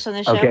can curse on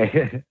this show.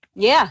 Okay.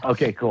 Yeah.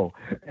 Okay, cool.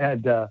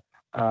 And the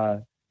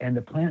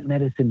plant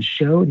medicine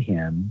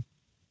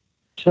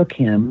took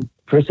him,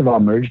 first of all,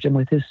 merged him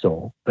with his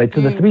soul. Right. So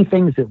the three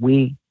things that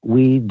we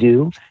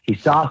do, he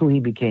saw who he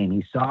became.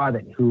 He saw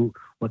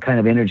what kind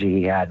of energy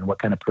he had and what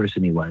kind of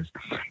person he was.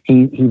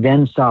 He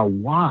then saw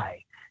why.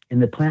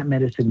 And the plant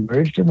medicine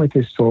merged him with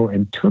his soul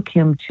and took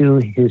him to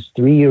his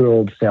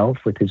 3-year-old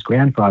self with his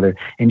grandfather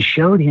and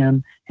showed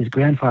him his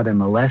grandfather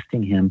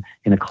molesting him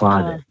in a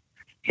closet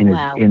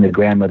in the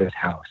grandmother's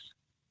house.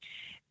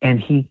 And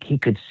he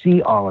could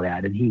see all of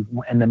that.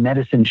 And the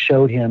medicine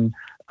showed him,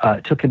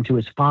 took him to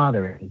his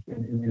father.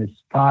 And his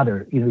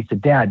father, he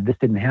said, Dad, this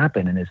didn't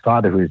happen. And his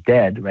father, who is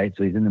dead, right?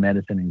 So he's in the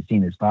medicine and he's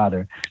seen his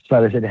father. His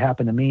father said, it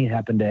happened to me, it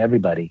happened to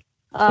everybody.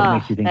 What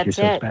makes you think you're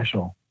so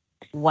special?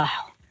 Wow.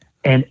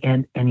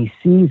 And he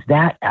sees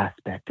that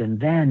aspect, and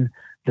then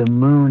the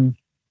moon,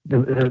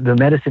 the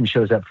medicine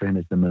shows up for him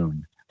as the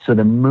moon. So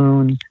the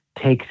moon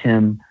takes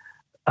him,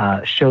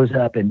 shows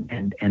up,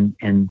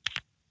 and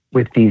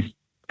with these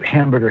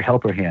hamburger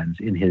helper hands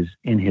in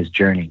his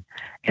journey,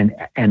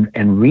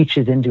 and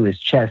reaches into his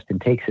chest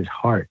and takes his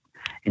heart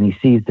and he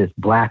sees this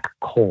black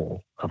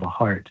coal of a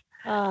heart,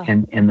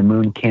 and the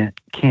moon can't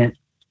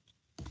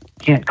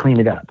clean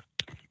it up,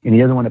 and he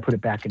doesn't want to put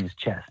it back in his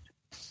chest.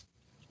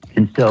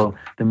 And so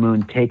the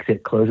moon takes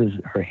it, closes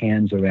her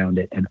hands around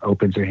it, and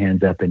opens her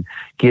hands up and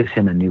gives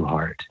him a new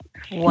heart.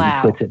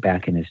 Wow. He puts it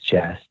back in his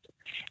chest.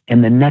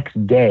 And the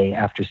next day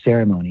after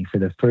ceremony, for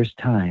the first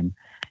time,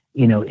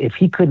 if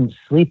he couldn't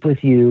sleep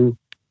with you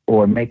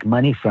or make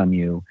money from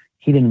you,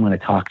 he didn't want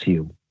to talk to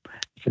you.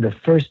 For the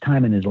first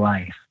time in his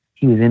life,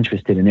 he was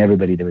interested in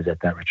everybody that was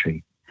at that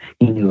retreat.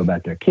 He knew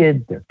about their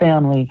kids, their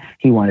family.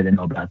 He wanted to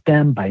know about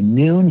them. By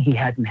noon, he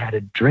hadn't had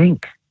a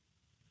drink.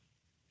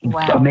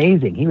 Wow.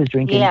 Amazing. He was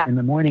drinking in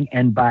the morning,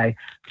 and by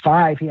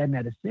 5, he hadn't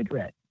had a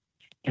cigarette.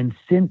 And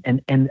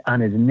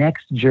on his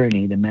next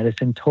journey, the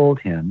medicine told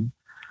him,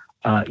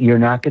 you're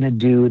not going to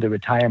do the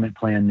retirement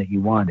plan that you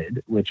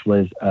wanted, which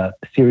was a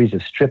series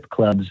of strip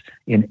clubs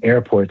in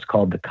airports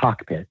called the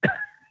Cockpit.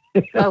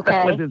 Okay.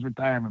 That was his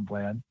retirement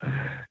plan.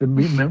 The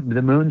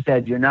moon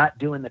said, you're not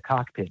doing the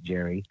Cockpit,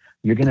 Jerry.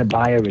 You're going to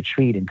buy a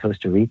retreat in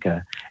Costa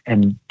Rica,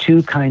 and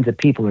 2 kinds of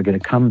people are going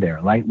to come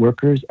there, light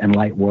workers and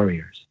light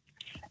warriors.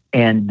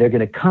 And they're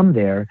going to come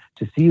there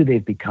to see who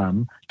they've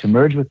become, to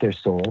merge with their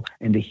soul,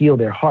 and to heal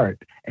their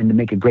heart, and to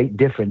make a great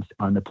difference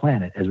on the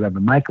planet, as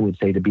Reverend Michael would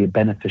say, to be a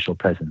beneficial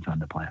presence on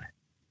the planet.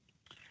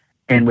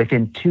 And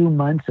within 2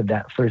 months of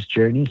that first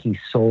journey, he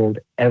sold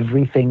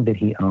everything that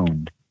he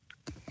owned.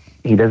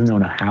 He doesn't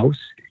own a house.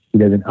 He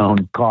doesn't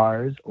own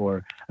cars,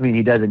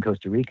 he does in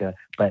Costa Rica,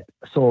 but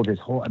sold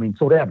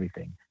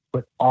everything,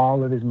 put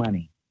all of his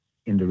money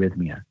into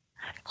Rhythmia.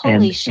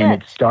 Holy shit.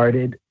 And it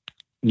started...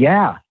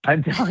 Yeah,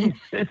 I'm telling you,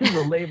 this is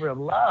a labor of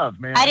love,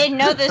 man. I didn't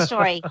know this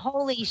story.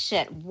 Holy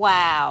shit.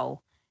 Wow.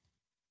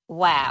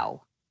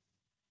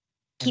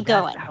 Keep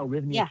going. That's how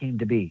Rhythmia came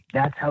to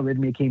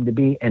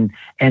be. And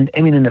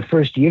in the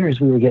first years,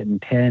 we were getting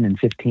 10 and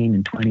 15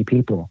 and 20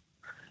 people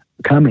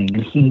coming,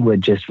 and he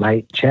would just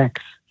write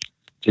checks,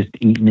 just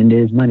eating into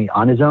his money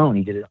on his own.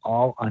 He did it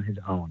all on his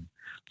own,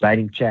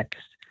 writing checks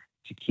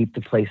to keep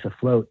the place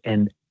afloat.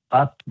 And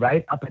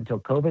right up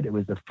until COVID, it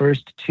was the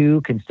first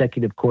 2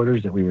 consecutive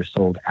quarters that we were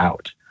sold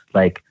out,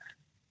 like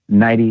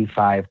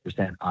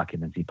 95%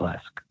 occupancy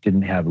plus,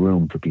 didn't have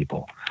room for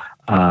people.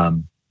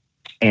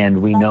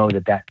 And we know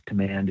that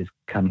demand is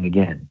coming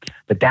again.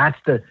 But that's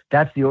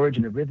the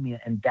origin of Rhythmia,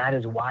 and that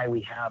is why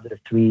we have the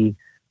 3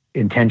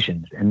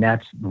 intentions. And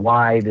that's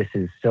why this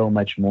is so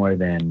much more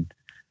than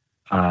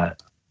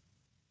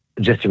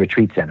just a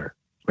retreat center,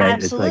 right?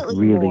 Absolutely. It's like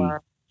really...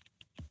 More.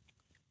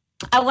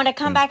 I want to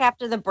come back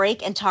after the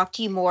break and talk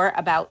to you more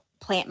about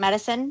plant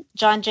medicine,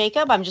 John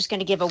Jacob. I'm just going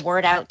to give a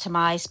word out to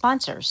my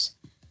sponsors.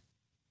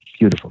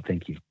 Beautiful.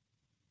 Thank you.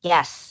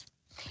 Yes.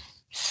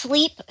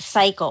 Sleep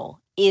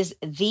Cycle is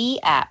the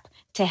app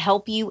to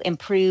help you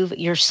improve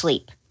your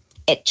sleep.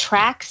 It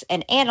tracks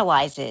and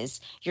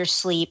analyzes your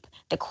sleep,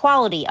 the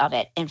quality of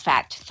it, in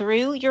fact,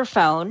 through your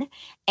phone,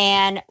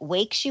 and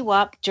wakes you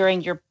up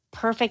during your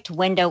perfect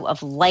window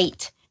of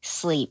light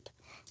sleep.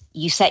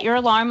 You set your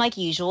alarm like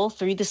usual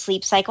through the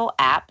Sleep Cycle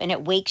app, and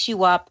it wakes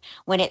you up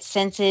when it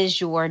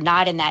senses you're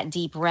not in that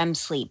deep REM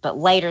sleep, but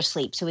lighter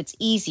sleep, so it's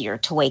easier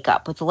to wake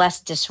up with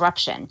less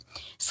disruption.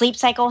 Sleep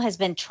Cycle has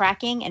been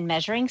tracking and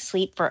measuring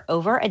sleep for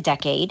over a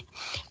decade,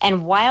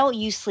 and while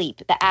you sleep,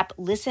 the app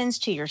listens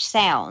to your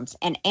sounds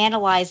and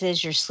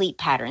analyzes your sleep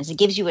patterns. It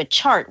gives you a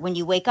chart when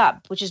you wake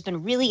up, which has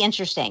been really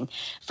interesting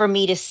for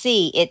me to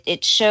see.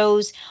 It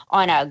shows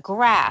on a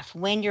graph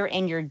when you're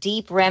in your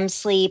deep REM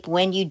sleep,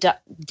 when you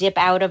dip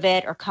out of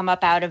it or come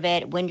up out of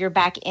it, when you're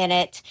back in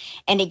it,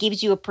 and it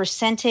gives you a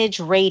percentage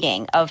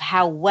rating of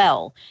how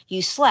well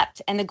you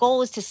slept. And the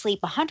goal is to sleep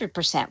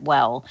 100%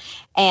 well.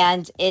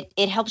 And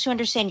it helps you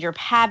understand your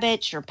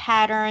habits, your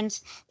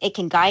patterns. It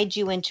can guide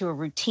you into a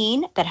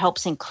routine that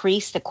helps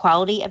increase the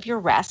quality of your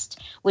rest,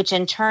 which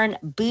in turn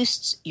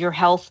boosts your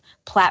health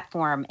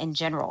platform in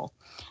general.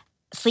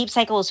 Sleep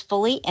Cycle is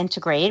fully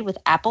integrated with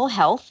Apple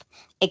Health,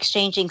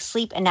 exchanging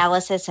sleep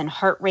analysis and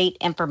heart rate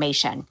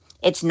information.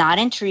 It's not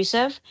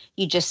intrusive.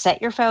 You just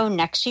set your phone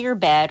next to your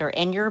bed or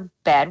in your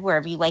bed,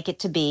 wherever you like it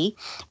to be.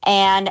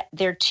 And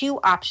there are 2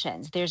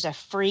 options. There's a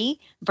free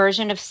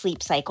version of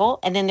Sleep Cycle,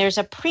 and then there's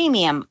a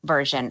premium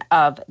version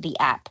of the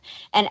app.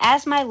 And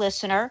as my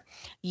listener,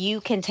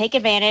 you can take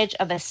advantage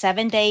of a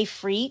 7-day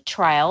free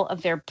trial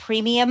of their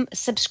premium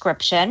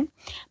subscription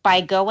by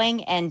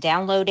going and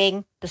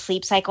downloading the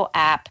Sleep Cycle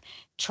app.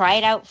 Try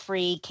it out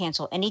free,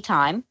 cancel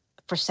anytime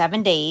for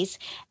 7 days,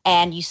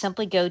 and you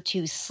simply go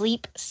to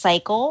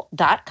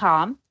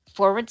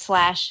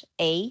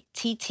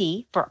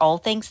sleepcycle.com/ATT for all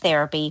things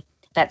therapy.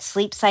 That's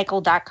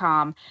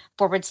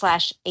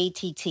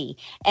sleepcycle.com/ATT.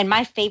 And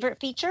my favorite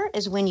feature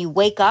is when you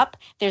wake up,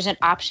 there's an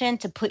option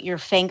to put your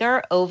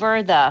finger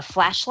over the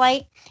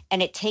flashlight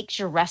and it takes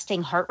your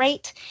resting heart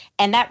rate.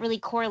 And that really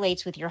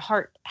correlates with your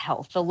heart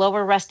health. The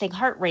lower resting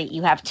heart rate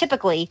you have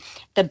typically,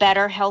 the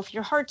better health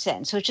your heart's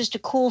in. So it's just a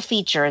cool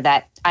feature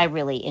that I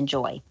really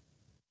enjoy.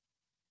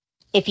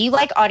 If you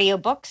like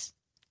audiobooks,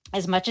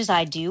 as much as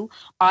I do,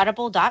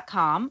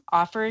 audible.com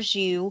offers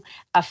you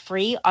a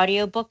free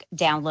audiobook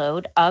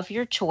download of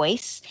your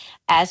choice.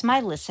 As my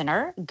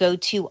listener, go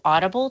to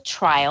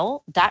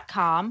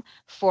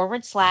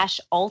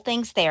audibletrial.com/all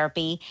things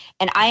therapy.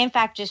 And I, in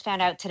fact, just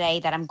found out today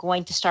that I'm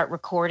going to start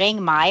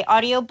recording my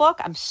audiobook.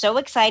 I'm so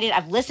excited.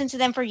 I've listened to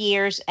them for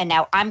years, and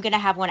now I'm going to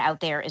have one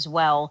out there as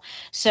well.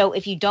 So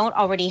if you don't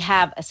already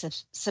have a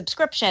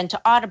subscription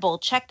to Audible,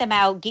 check them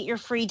out. Get your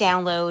free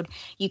download.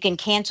 You can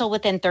cancel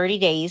within 30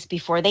 days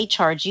before they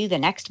charge you the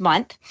next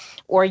month,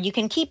 or you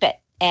can keep it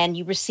and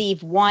you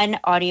receive one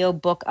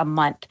audiobook a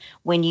month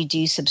when you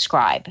do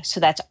subscribe.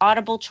 So that's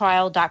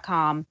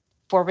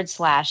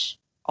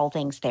audibletrial.com/all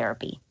things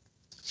therapy.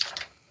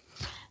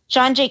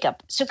 John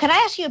Jacob, so can I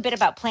ask you a bit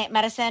about plant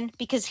medicine?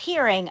 Because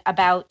hearing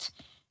about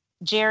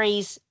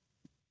Jerry's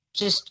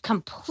just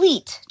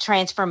complete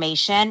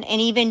transformation,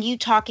 and even you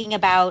talking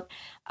about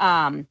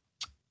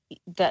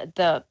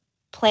the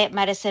plant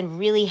medicine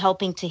really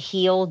helping to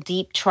heal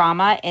deep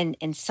trauma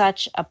in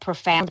such a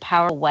profound,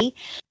 powerful way.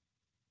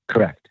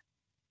 Correct.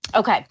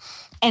 Okay.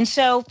 And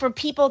so for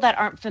people that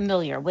aren't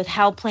familiar with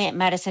how plant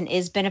medicine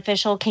is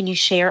beneficial, can you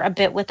share a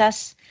bit with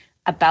us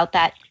about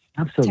that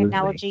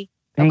technology?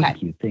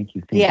 Thank you. Thank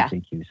you.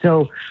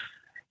 So,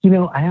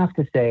 I have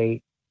to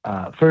say,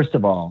 first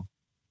of all,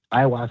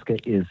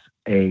 ayahuasca is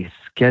a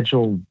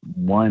Schedule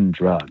I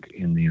drug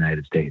in the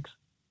United States.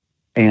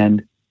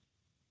 And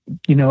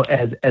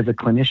as a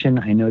clinician,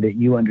 I know that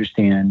you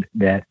understand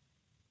that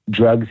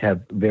drugs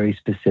have very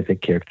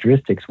specific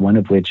characteristics, one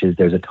of which is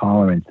there's a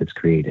tolerance that's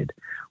created.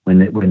 When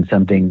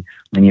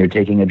you're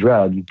taking a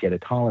drug, you get a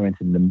tolerance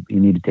and you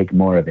need to take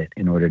more of it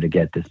in order to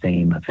get the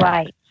same effect.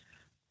 Right.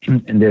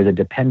 And there's a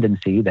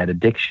dependency, that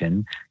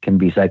addiction can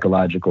be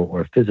psychological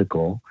or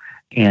physical,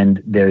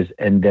 and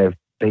they're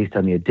based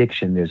on the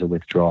addiction, there's a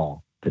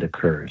withdrawal that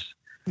occurs.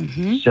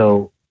 Mm-hmm.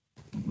 So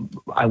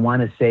I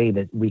want to say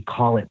that we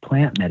call it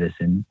plant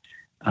medicine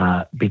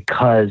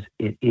because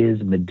it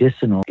is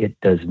medicinal.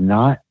 It does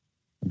not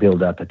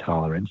build up a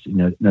tolerance.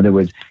 In other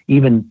words,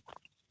 even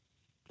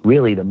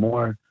really the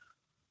more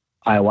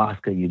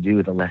ayahuasca you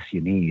do, the less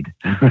you need.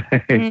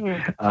 Right?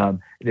 Mm-hmm.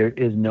 There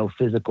is no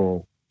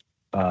physical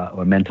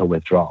or mental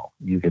withdrawal.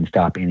 You can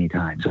stop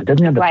anytime. So it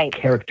doesn't have the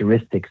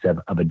characteristics of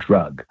a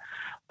drug.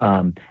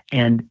 And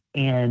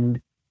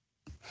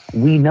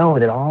we know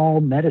that all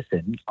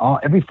medicine,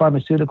 every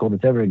pharmaceutical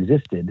that's ever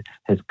existed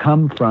has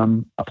come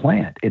from a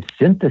plant. It's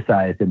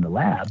synthesized in the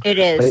lab. It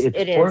is. But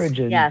its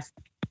origins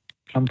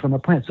come from a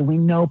plant. So we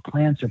know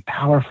plants are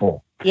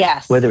powerful.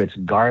 Yes. Whether it's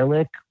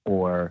garlic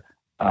or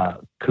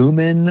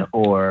cumin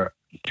or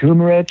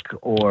turmeric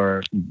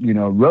or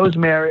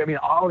rosemary. I mean,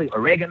 all the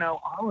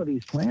oregano. All of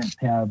these plants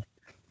have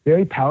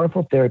very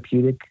powerful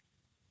therapeutic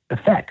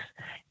effects.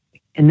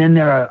 And then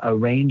there are a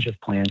range of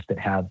plants that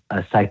have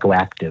a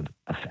psychoactive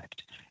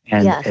effect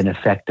and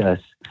affect us.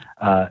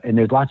 And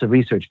there's lots of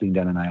research being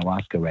done on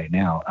ayahuasca right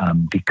now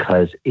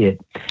because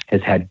it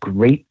has had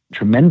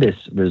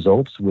tremendous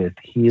results with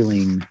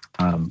healing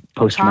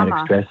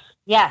post-traumatic stress.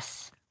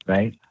 Yes.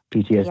 Right?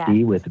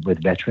 PTSD with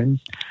veterans,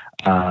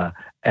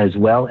 as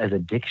well as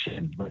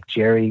addiction. Look,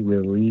 Jerry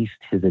released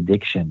his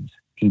addictions.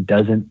 He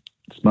doesn't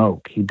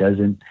smoke. He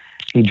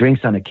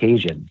drinks on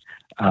occasion.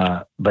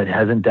 But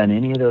hasn't done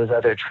any of those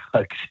other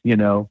drugs,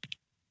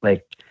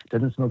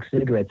 doesn't smoke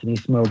cigarettes, and he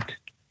smoked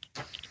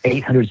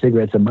 800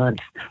 cigarettes a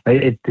month.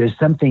 Right? There's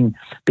something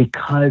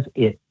because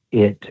it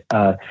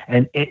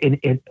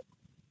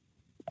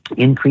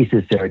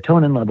increases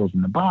serotonin levels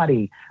in the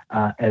body,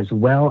 as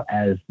well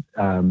as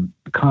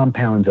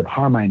compounds of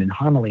harmine and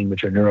harmaline,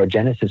 which are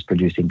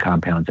neurogenesis-producing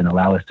compounds and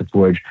allow us to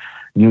forge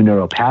new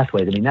neural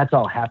pathways. I mean, that's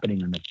all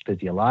happening on the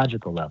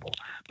physiological level.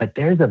 But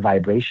there's a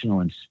vibrational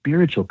and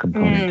spiritual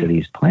component to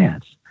these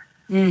plants.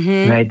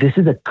 Mm-hmm. Right? This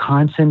is a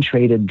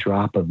concentrated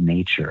drop of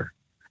nature,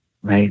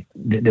 right?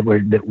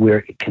 That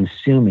we're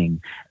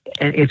consuming.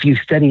 And if you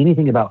study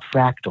anything about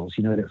fractals,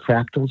 you know that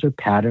fractals are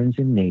patterns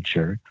in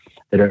nature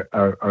that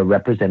are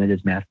represented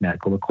as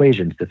mathematical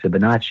equations. The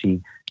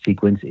Fibonacci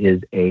sequence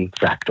is a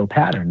fractal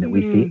pattern that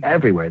we see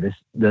everywhere.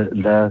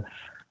 The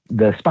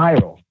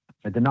spiral,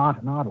 the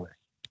nautilus.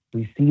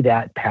 We see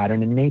that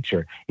pattern in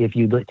nature. If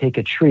you take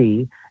a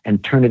tree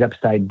and turn it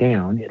upside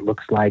down, it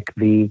looks like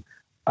the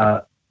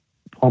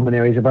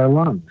pulmonaries of our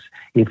lungs.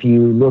 If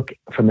you look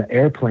from the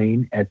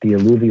airplane at the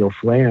alluvial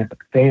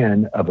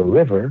fan of a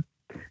river,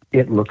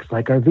 it looks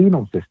like our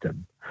venal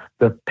system.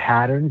 The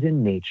patterns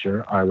in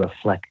nature are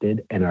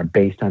reflected and are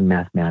based on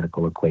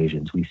mathematical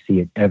equations. We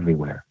see it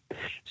everywhere.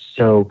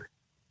 So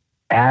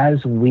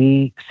as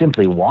we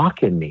simply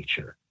walk in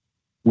nature,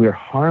 we're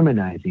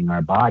harmonizing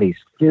our bodies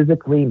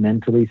physically,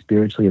 mentally,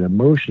 spiritually, and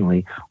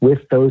emotionally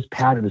with those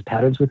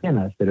patterns within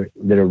us that are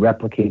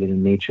replicated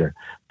in nature.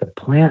 The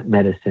plant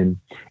medicine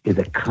is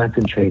a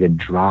concentrated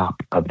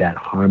drop of that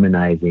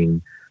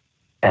harmonizing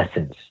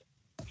essence,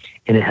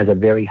 and it has a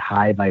very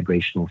high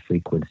vibrational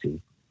frequency.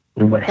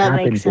 And what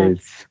happens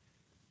is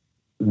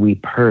we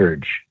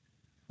purge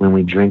when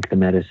we drink the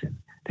medicine.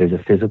 There's a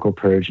physical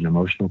purge, an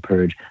emotional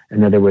purge.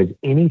 In other words,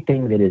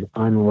 anything that is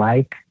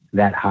unlike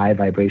that high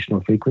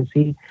vibrational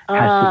frequency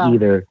has to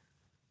either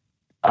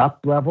up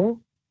level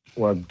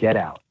or get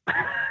out.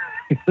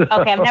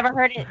 Okay, I've never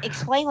heard it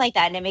explained like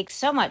that, and it makes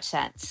so much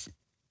sense.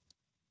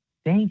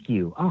 Thank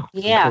you. Oh,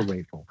 yeah. I'm so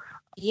grateful.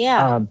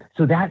 Yeah.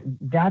 So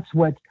that's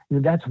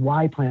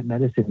why plant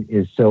medicine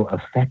is so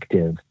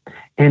effective.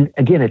 And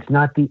again, it's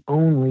not the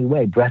only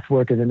way. Breath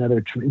work is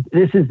another.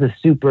 This is the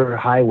super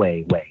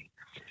highway way.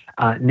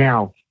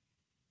 Now,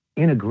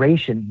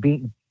 integration,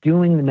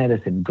 doing the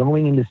medicine,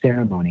 going into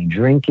ceremony,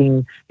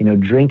 drinking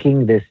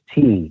this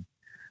tea,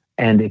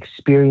 and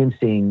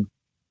experiencing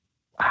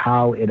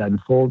how it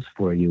unfolds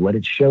for you, what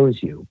it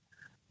shows you,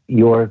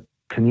 your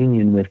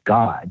communion with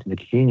God, the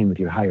communion with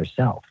your higher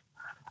self.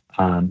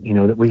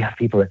 That we have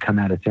people that come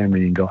out of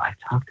ceremony and go, I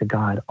talked to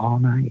God all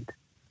night.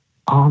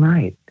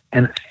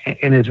 And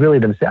it's really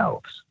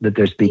themselves that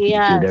they're speaking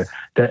to,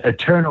 the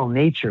eternal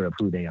nature of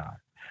who they are.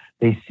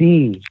 They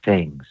see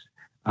things,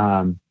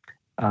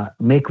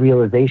 make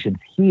realizations,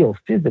 heal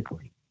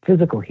physically,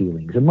 physical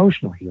healings,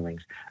 emotional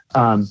healings.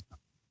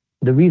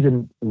 The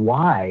reason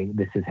why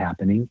this is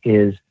happening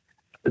is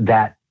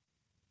that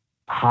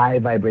high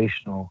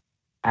vibrational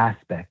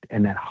aspect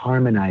and that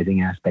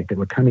harmonizing aspect, that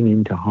we're coming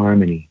into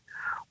harmony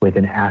with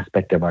an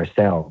aspect of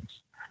ourselves.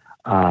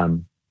 I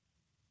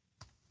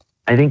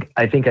think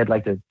I'd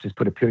like to just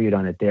put a period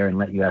on it there and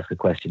let you ask a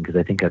question, because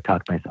I think I've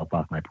talked myself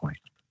off my point.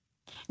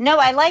 No,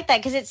 I like that,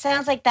 because it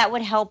sounds like that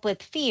would help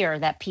with fear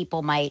that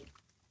people might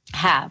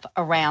have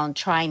around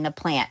trying the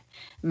plant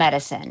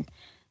medicine.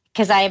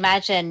 Because I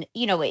imagine,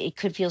 it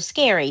could feel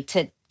scary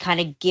to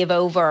kind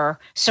of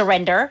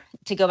surrender,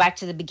 to go back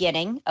to the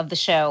beginning of the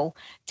show,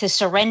 to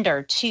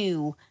surrender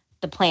to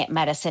the plant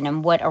medicine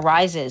and what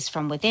arises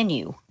from within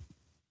you.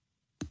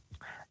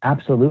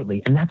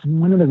 Absolutely. And that's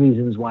one of the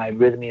reasons why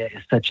Rhythmia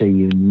is such a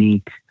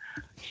unique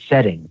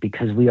setting,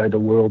 because we are the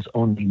world's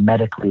only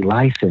medically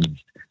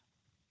licensed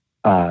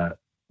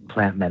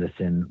plant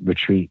medicine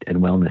retreat and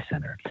wellness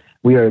center.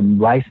 We are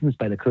licensed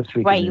by the Costa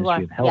Rica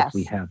Ministry of Health. Yes.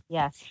 We have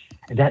yes,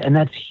 and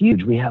that's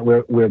huge.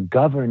 We're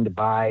governed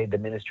by the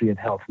Ministry of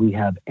Health. We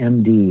have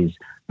MDs,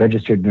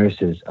 registered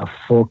nurses, a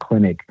full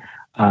clinic,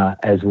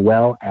 as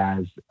well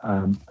as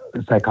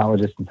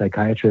psychologists and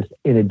psychiatrists,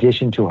 in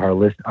addition to our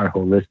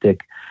holistic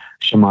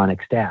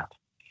shamanic staff.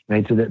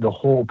 Right, so the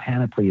whole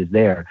panoply is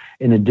there.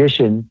 In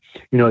addition,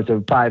 it's a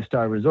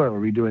 5-star resort.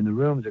 We're redoing the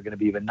rooms; they're going to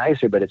be even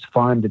nicer. But it's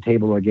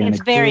farm-to-table organic.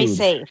 It's very food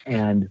safe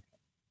and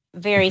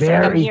very safe.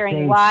 I'm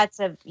hearing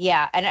lots of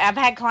and I've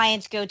had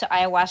clients go to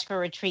ayahuasca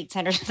retreat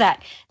centers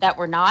that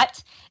were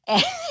not,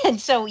 and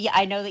so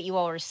I know that you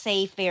all are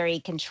safe, very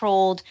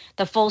controlled,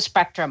 the full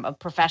spectrum of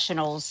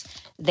professionals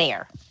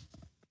there.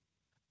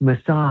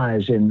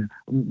 Massage and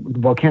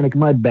volcanic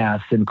mud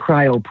baths and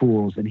cryo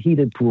pools and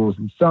heated pools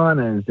and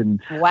saunas and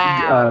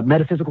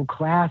metaphysical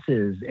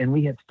classes. And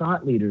we have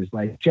thought leaders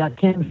like Jack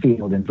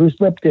Canfield and Bruce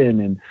Lipton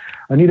and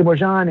Anita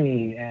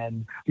Moorjani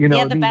and,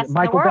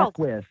 Michael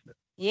Beckwith.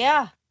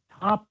 Yeah.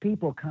 Top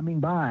people coming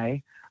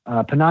by,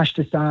 Panache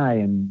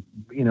Desai and,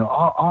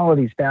 all of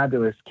these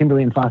fabulous,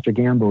 Kimberly and Foster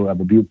Gamble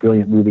have a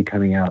brilliant movie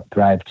coming out.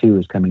 Thrive 2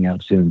 is coming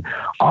out soon.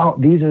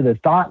 These are the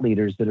thought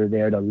leaders that are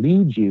there to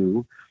lead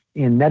you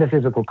in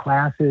metaphysical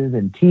classes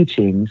and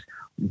teachings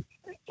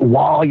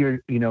while you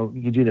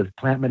do the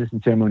plant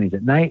medicine ceremonies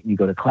at night, and you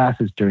go to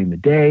classes during the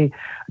day.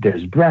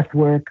 There's breath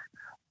work,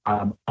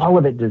 all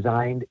of it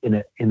designed in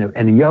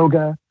a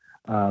yoga,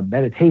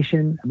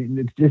 meditation. I mean,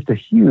 it's just a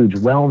huge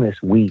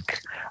wellness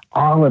week.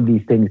 All of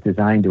these things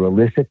designed to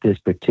elicit this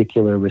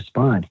particular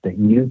response, that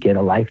you get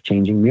a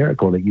life-changing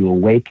miracle, that you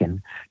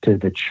awaken to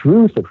the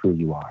truth of who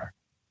you are,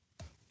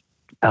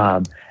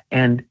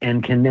 and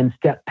can then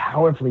step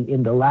powerfully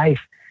into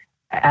life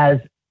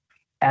as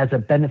a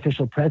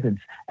beneficial presence,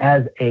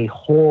 as a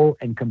whole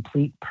and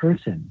complete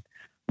person,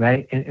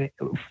 right? And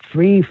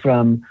free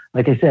from,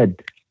 like I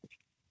said,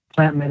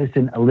 plant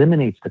medicine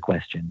eliminates the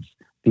questions,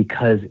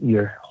 because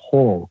you're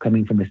whole,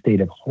 coming from a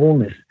state of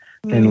wholeness,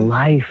 and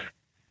life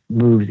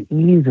moves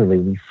easily.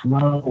 We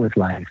flow with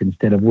life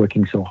instead of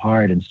working so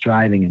hard and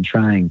striving and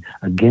trying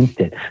against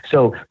it.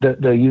 So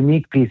the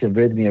unique piece of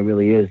Rhythmia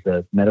really is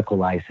the medical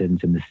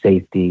license and the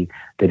safety,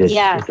 that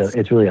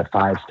it's really a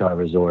 5-star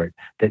resort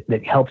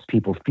that helps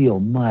people feel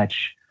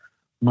much,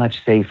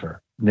 much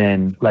safer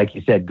than, like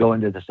you said, going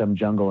to some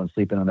jungle and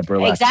sleeping on a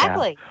burlap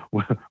exactly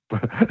with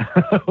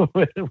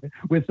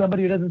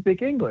somebody who doesn't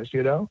speak English,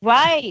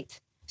 Right.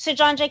 So,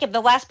 John Jacob,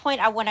 the last point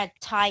I want to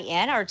tie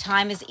in, our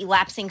time is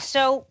elapsing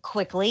so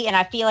quickly, and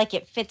I feel like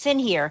it fits in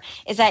here,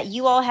 is that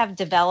you all have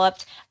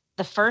developed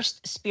the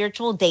first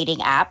spiritual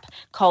dating app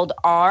called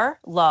Our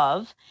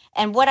Love.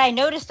 And what I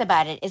noticed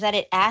about it is that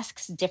it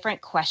asks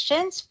different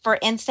questions. For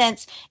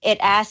instance,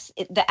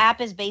 the app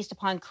is based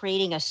upon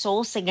creating a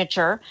soul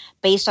signature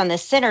based on the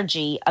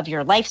synergy of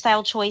your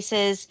lifestyle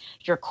choices,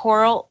 your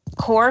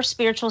core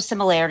spiritual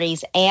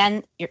similarities,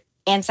 and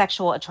and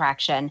sexual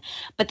attraction.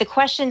 But the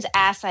questions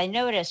asked, I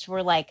noticed,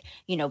 were like,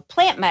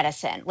 plant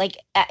medicine, like,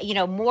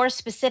 more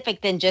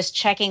specific than just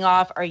checking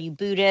off, are you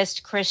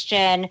Buddhist,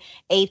 Christian,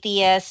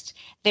 atheist?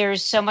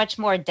 There's so much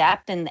more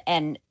depth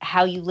and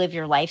how you live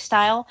your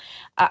lifestyle.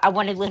 I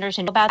wanted listeners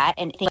to know about that,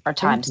 and I think our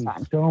time's done. Thank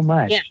you so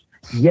much. Yeah.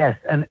 Yes,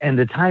 and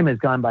the time has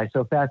gone by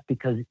so fast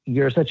because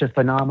you're such a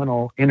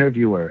phenomenal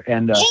interviewer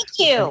and Thank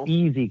you. an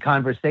easy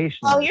conversation.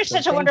 Oh, you're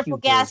such a wonderful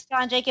guest,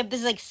 John Jacob.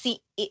 This is like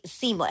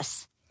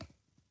seamless.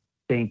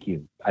 Thank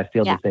you. I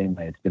feel the same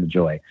way. It's been a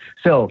joy.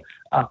 So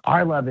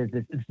our love is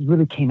this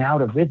really came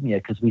out of Rhythmia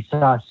because we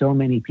saw so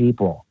many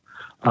people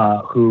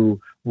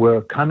who were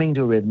coming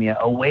to Rhythmia,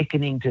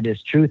 awakening to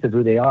this truth of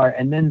who they are,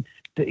 and then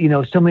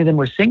so many of them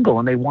were single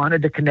and they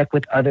wanted to connect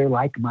with other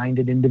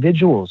like-minded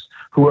individuals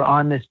who are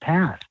on this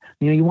path.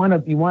 You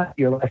want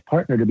your life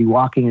partner to be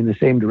walking in the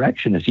same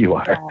direction as you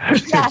are.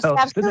 Yes, so absolutely.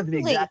 It doesn't have to be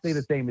exactly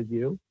the same as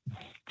you,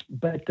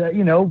 but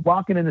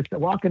walking in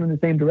the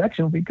same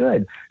direction will be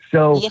good.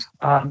 So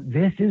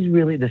this is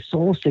really, the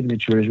soul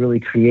signature is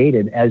really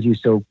created, as you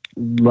so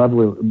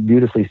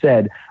beautifully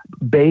said,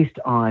 based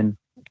on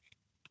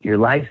your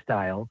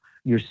lifestyle,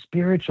 your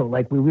spiritual,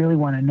 like we really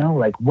want to know,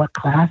 like what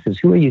classes,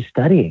 who are you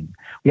studying?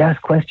 We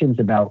ask questions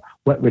about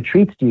what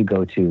retreats do you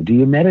go to? Do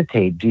you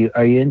meditate?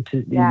 Are you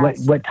into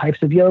what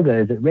types of yoga?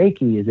 Is it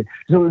Reiki?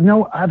 So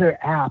no other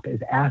app is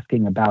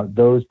asking about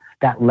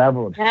that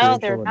level of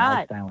spiritual and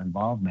lifestyle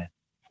involvement.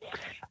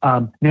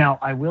 Now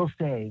I will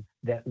say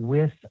that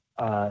with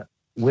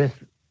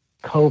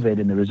COVID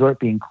and the resort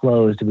being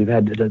closed, we've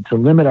had to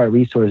limit our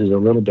resources a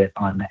little bit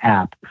on the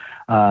app,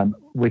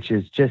 which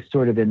is just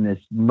sort of in this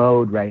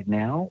mode right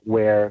now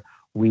where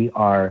we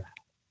are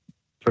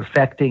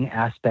perfecting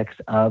aspects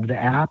of the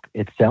app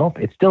itself.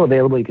 It's still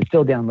available. You can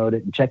still download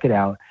it and check it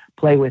out,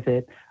 play with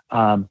it.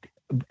 And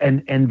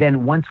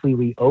then once we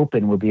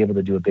reopen, we'll be able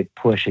to do a big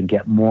push and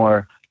get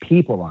more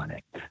people on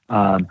it.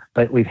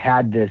 But we've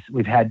had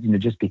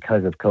just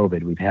because of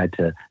COVID, we've had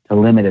to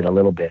limit it a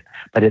little bit.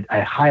 But I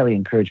highly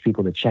encourage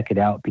people to check it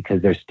out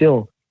because there's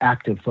still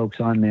active folks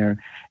on there.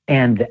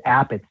 And the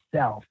app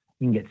itself,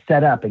 you can get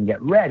set up and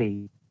get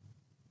ready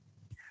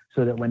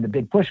so that when the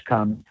big push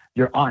comes,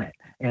 you're on it.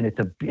 And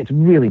it's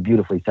really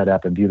beautifully set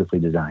up and beautifully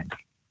designed.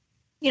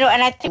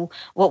 And I think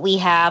what we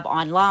have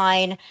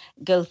online,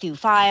 go through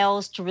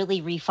files to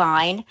really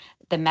refine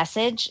the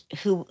message,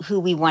 who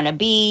we want to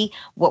be,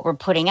 what we're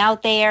putting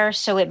out there.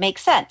 So it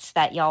makes sense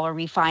that y'all are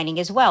refining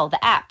as well,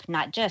 the app,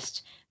 not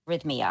just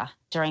Rhythmia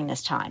during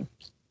this time.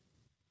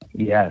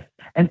 Yes.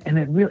 And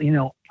it really,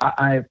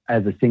 I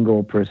as a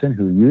single person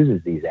who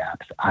uses these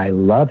apps, I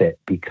love it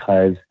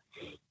because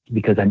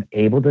I'm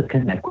able to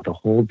connect with a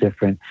whole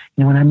different,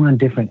 when I'm on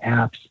different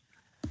apps,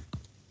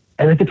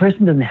 and like the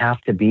person doesn't have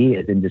to be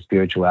as into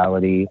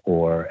spirituality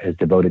or as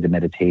devoted to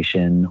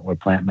meditation or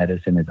plant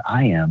medicine as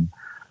I am,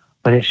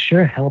 but it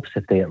sure helps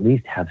if they at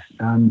least have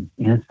some,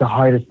 it's the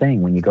hardest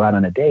thing when you go out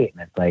on a date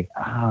and it's like,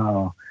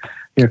 oh,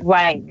 you're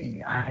right.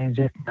 I'm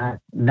just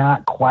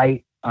not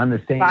quite on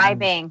the same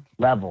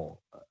level.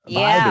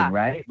 Vibing,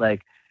 right?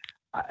 Like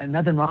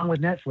nothing wrong with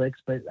Netflix,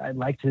 but I'd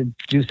like to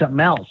do something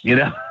else,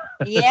 Yeah,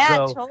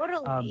 so,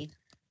 totally.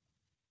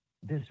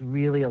 This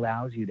really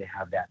allows you to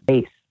have that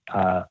base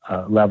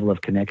level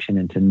of connection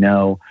and to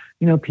know,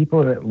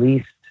 people are at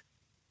least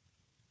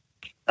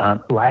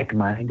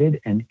like-minded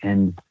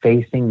and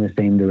facing the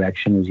same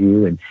direction as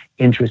you and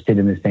interested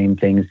in the same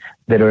things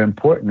that are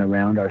important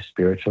around our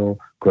spiritual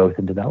growth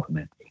and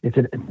development.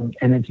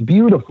 It's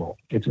beautiful.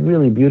 It's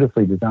really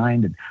beautifully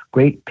designed and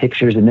great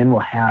pictures. And then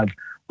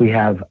we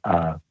have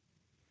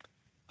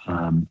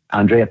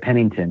Andrea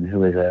Pennington,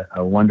 who is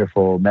a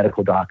wonderful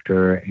medical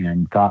doctor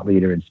and thought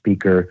leader and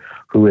speaker,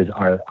 who is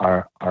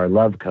our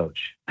love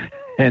coach.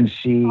 And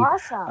she,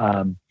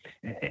 awesome.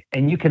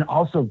 And you can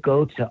also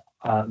go to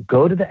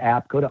the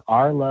app, go to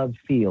Our Love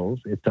Feels.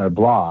 It's our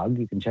blog.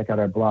 You can check out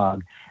our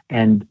blog.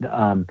 And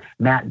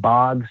Matt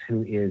Boggs,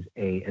 who is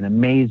an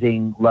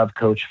amazing love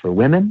coach for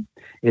women,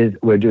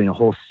 we're doing a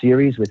whole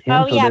series with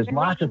him. So there's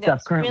lots of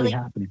stuff currently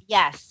happening.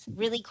 Yes,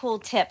 really cool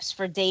tips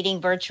for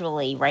dating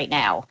virtually right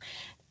now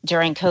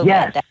during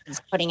COVID that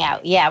he's putting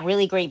out. Yeah,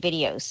 really great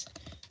videos.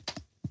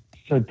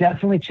 So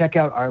definitely check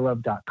out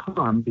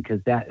ourlove.com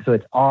because so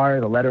it's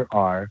the letter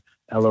R,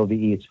 LOVE,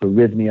 it's for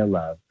Rhythmia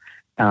Love.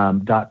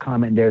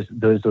 .com, and there's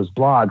those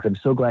blogs. I'm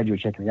so glad you were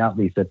checking it out,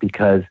 Lisa,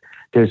 because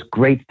there's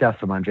great stuff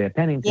from Andrea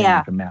Pennington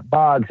and from Matt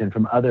Boggs and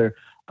from other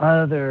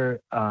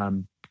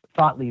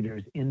thought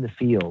leaders in the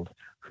field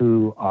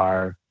who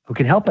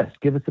can help us,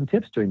 give us some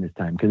tips during this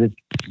time because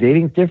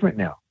dating's different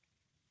now.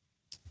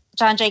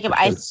 John Jacob,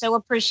 I so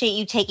appreciate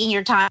you taking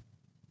your time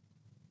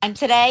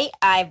today.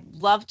 I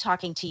love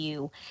talking to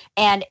you.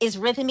 And is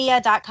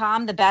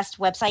rhythmia.com the best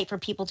website for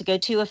people to go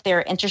to if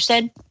they're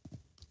interested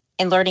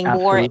in learning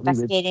more,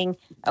 investigating?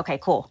 Okay,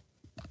 cool.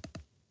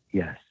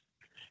 Yes.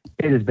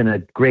 It has been a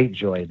great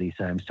joy,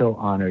 Lisa. I'm so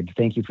honored.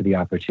 Thank you for the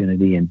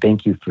opportunity, and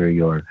thank you for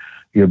your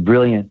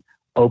brilliant,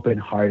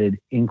 open-hearted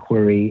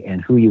inquiry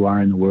and who you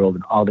are in the world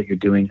and all that you're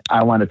doing.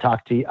 I want to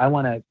talk to you. I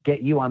want to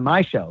get you on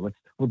my show.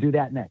 We'll do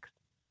that next.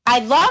 I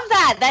love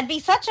that. That'd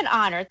be such an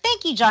honor.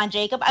 Thank you, John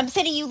Jacob. I'm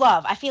sending you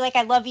love. I feel like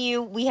I love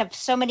you. We have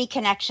so many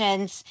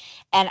connections,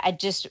 and I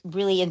just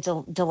really am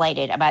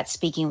delighted about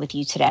speaking with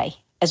you today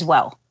as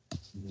well.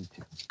 Me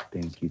too.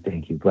 Thank you.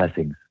 Thank you.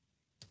 Blessings.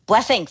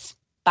 Blessings.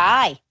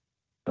 Bye.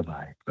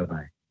 Bye-bye.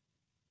 Bye-bye.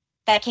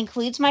 That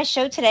concludes my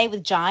show today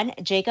with John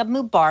Jacob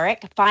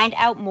Mubarak. Find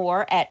out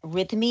more at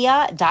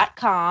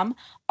rythmia.com,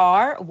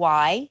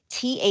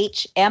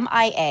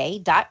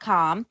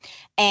 RYTHMIA.com.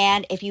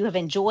 And if you have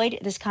enjoyed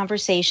this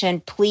conversation,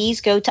 please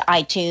go to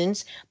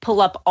iTunes, pull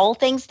up All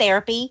Things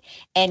Therapy,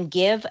 and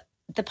give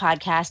the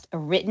podcast a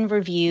written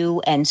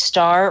review and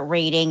star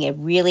rating. It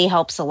really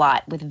helps a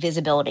lot with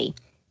visibility.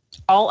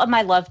 All of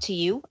my love to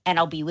you, and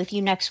I'll be with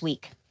you next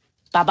week.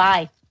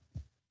 Bye-bye.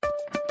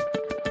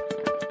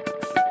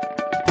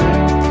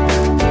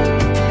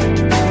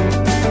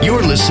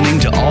 You're listening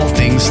to All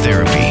Things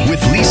Therapy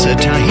with Lisa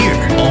Tahir,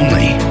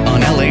 only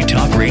on LA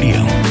Talk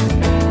Radio.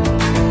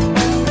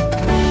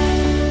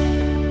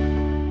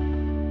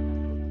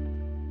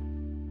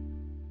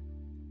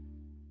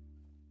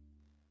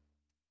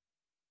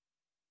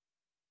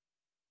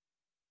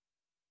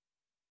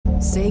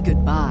 Say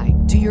goodbye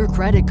to your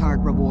credit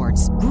card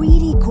rewards.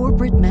 Greedy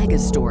corporate mega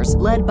stores,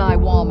 led by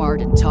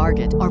Walmart and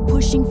Target, are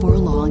pushing for a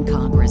law in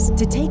Congress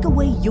to take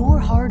away your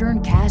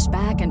hard-earned cash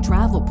back and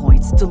travel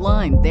points to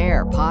line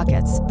their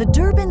pockets. The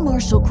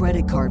Durbin-Marshall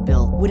credit card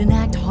bill would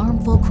enact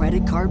harmful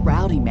credit card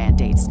routing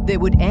mandates that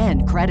would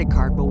end credit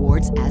card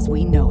rewards as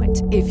we know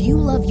it. If you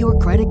love your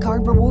credit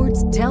card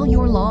rewards, tell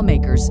your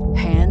lawmakers,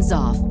 hands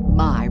off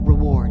my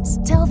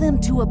rewards. Tell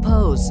them to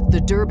oppose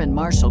the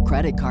Durbin-Marshall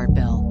credit card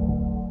bill.